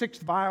 when the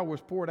sixth vial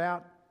was poured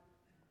out,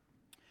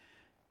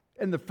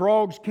 and the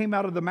frogs came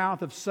out of the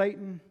mouth of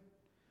Satan,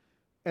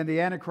 and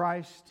the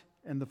Antichrist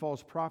and the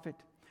false prophet.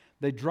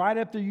 They dried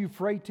up the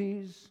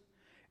Euphrates,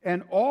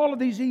 and all of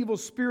these evil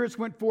spirits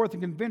went forth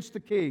and convinced the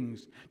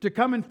kings to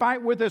come and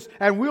fight with us,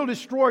 and we'll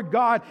destroy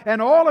God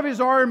and all of his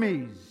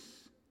armies.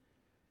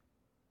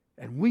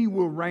 And we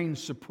will reign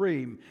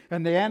supreme.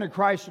 And the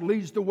Antichrist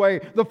leads the way.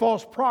 The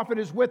false prophet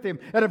is with him.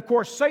 And of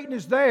course, Satan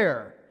is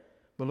there.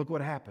 But look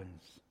what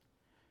happens.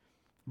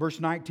 Verse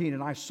 19,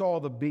 and I saw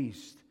the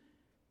beast.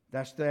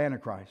 That's the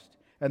Antichrist.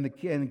 And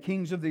the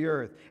kings of the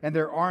earth and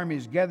their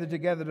armies gathered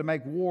together to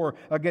make war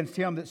against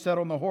him that sat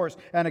on the horse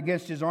and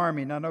against his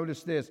army. Now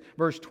notice this,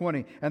 verse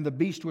 20. And the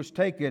beast was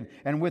taken,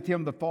 and with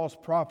him the false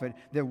prophet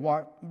that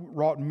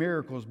wrought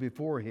miracles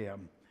before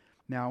him.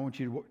 Now I want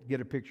you to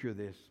get a picture of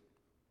this.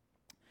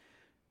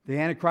 The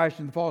Antichrist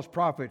and the false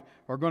prophet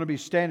are going to be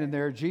standing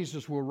there.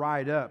 Jesus will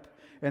ride up.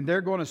 And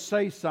they're going to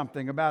say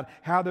something about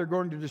how they're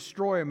going to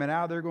destroy him and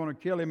how they're going to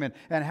kill him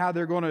and how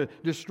they're going to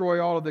destroy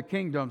all of the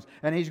kingdoms.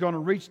 And he's going to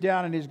reach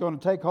down and he's going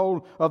to take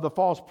hold of the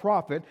false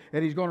prophet.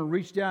 And he's going to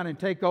reach down and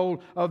take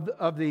hold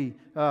of the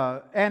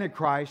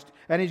Antichrist.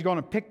 And he's going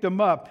to pick them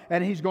up.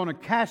 And he's going to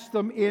cast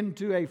them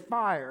into a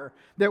fire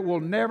that will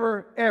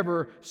never,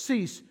 ever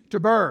cease to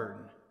burn.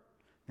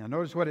 Now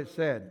notice what it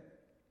said.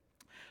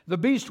 The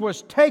beast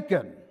was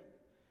taken,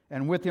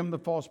 and with him the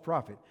false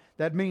prophet.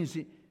 That means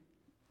he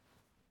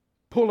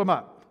pulled him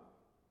up,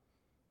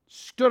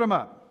 stood him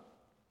up,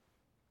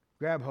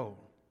 grab hold.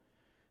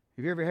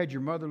 Have you ever had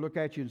your mother look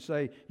at you and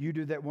say, you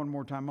do that one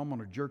more time, I'm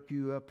going to jerk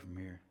you up from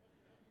here?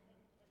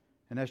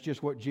 And that's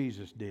just what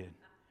Jesus did.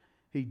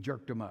 He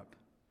jerked them up.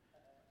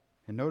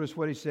 And notice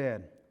what he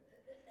said.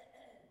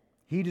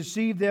 He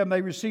deceived them,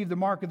 they received the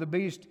mark of the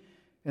beast,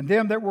 and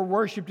them that were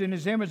worshipped in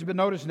his image. But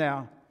notice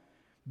now,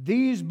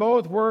 these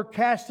both were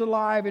cast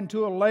alive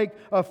into a lake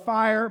of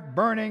fire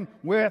burning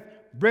with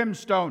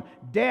brimstone.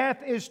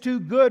 Death is too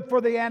good for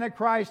the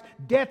Antichrist.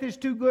 Death is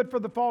too good for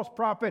the false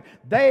prophet.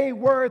 They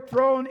were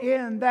thrown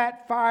in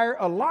that fire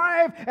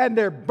alive, and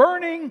they're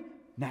burning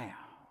now.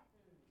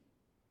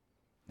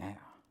 Now.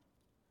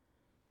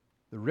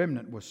 The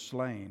remnant was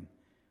slain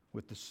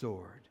with the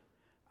sword.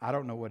 I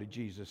don't know what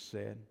Jesus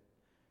said.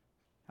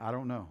 I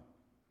don't know.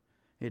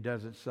 It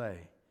doesn't say.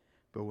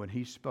 But when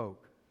he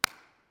spoke,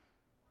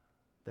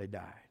 they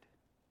died.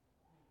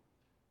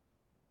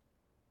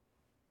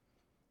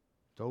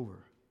 It's over.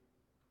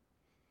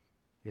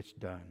 It's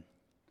done.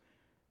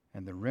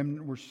 And the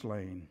remnant were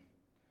slain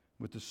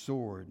with the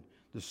sword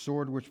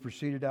which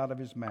proceeded out of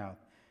his mouth,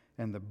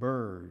 and the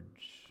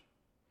birds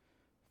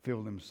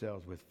fill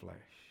themselves with flesh.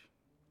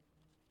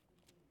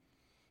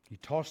 He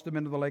tossed them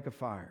into the lake of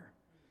fire.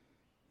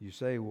 You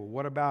say, well,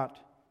 what about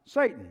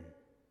Satan?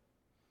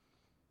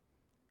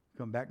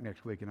 Come back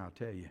next week and I'll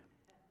tell you.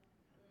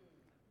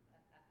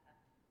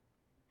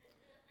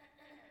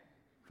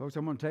 Folks,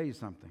 I'm going to tell you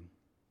something.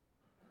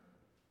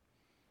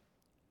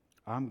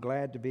 I'm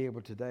glad to be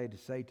able today to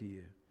say to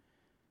you,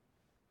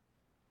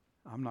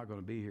 I'm not going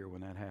to be here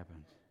when that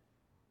happens.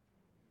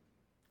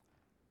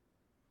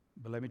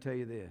 But let me tell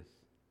you this.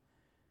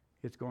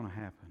 It's going to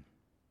happen.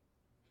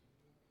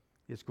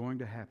 It's going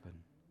to happen.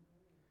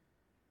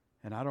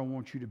 And I don't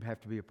want you to have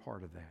to be a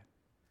part of that.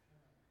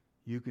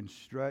 You can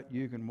strut,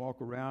 you can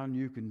walk around,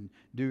 you can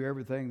do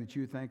everything that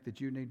you think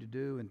that you need to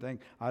do and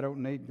think, I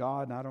don't need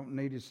God, and I don't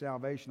need His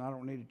salvation, I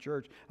don't need a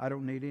church, I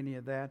don't need any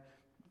of that.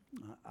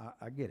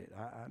 I get it.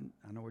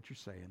 I know what you're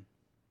saying.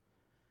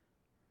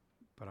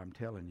 But I'm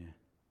telling you,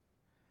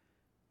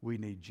 we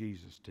need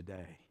Jesus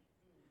today.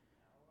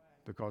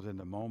 Because in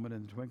the moment,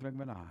 in the twinkling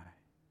of an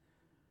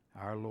eye,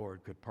 our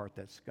Lord could part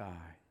that sky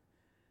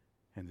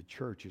and the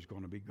church is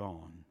going to be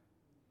gone.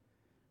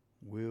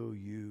 Will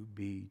you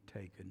be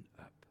taken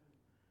up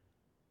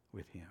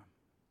with Him?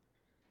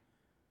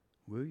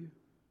 Will you?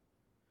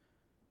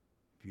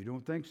 If you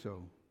don't think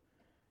so,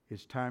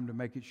 it's time to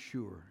make it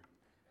sure.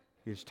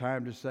 It's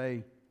time to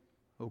say,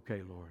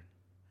 okay, Lord,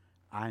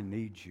 I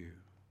need you.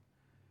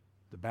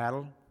 The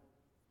battle,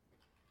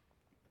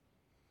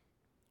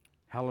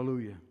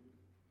 hallelujah.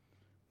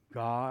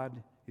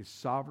 God is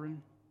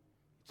sovereign.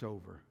 It's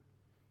over.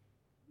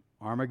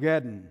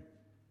 Armageddon,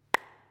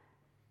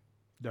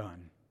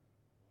 done.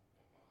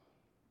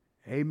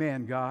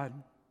 Amen, God.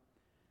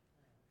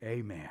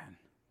 Amen.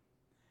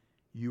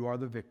 You are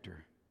the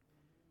victor.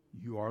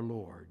 You are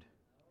Lord.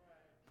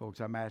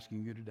 Folks, I'm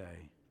asking you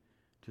today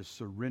to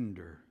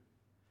surrender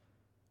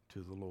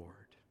to the Lord.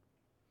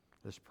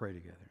 Let's pray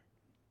together.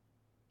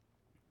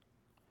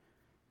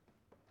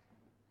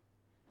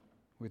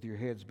 With your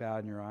heads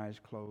bowed and your eyes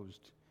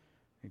closed,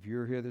 if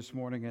you're here this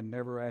morning and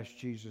never asked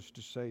Jesus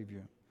to save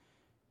you,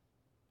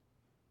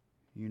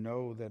 you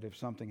know that if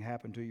something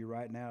happened to you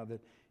right now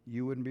that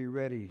you wouldn't be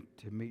ready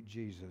to meet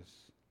Jesus.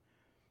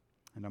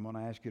 And I'm going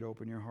to ask you to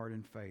open your heart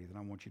in faith, and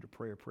I want you to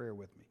pray a prayer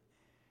with me.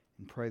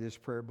 And pray this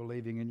prayer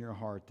believing in your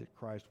heart that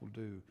Christ will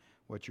do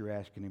what you're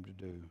asking Him to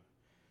do.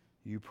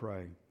 You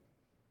pray.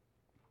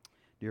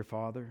 Dear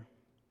Father,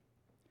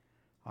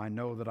 I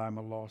know that I'm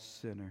a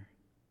lost sinner.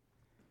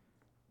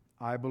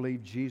 I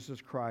believe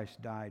Jesus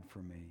Christ died for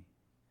me.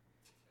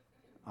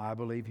 I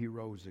believe He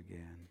rose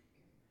again.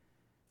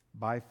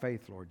 By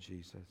faith, Lord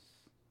Jesus,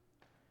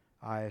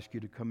 I ask you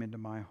to come into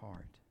my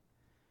heart.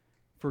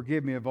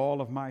 Forgive me of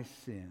all of my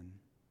sin.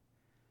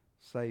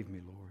 Save me,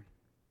 Lord.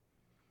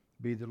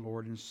 Be the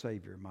Lord and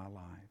Savior of my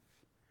life.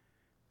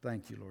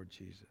 Thank you, Lord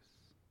Jesus,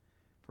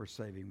 for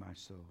saving my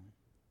soul.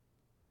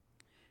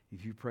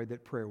 If you prayed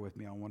that prayer with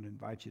me, I want to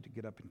invite you to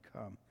get up and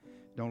come.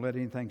 Don't let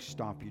anything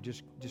stop you.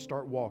 Just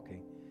start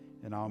walking,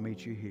 and I'll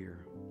meet you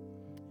here.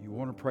 You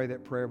want to pray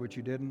that prayer, but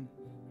you didn't?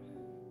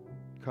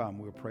 Come,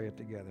 we'll pray it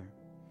together.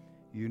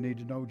 You need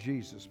to know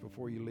Jesus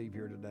before you leave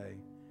here today.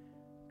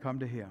 Come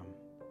to Him.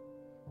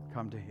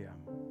 Come to Him.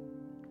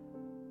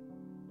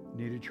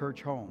 Need a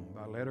church home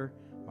by letter,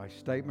 by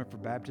statement for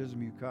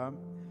baptism, you come.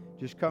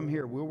 Just come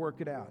here. We'll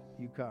work it out.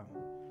 You come.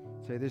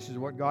 Say, this is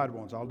what God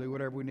wants. I'll do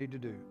whatever we need to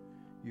do.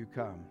 You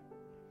come.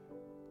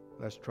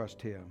 Let's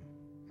trust Him.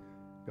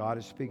 God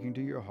is speaking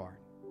to your heart.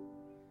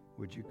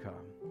 Would you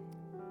come?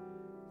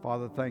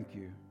 Father, thank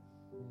you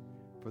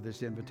for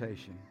this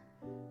invitation.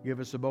 Give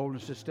us the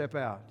boldness to step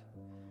out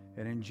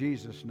and in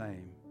Jesus'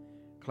 name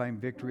claim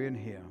victory in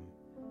Him.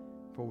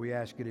 For we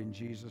ask it in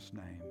Jesus'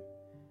 name.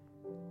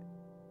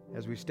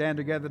 As we stand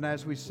together and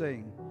as we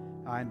sing,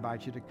 I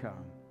invite you to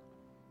come.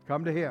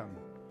 Come to Him.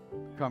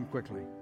 Come quickly.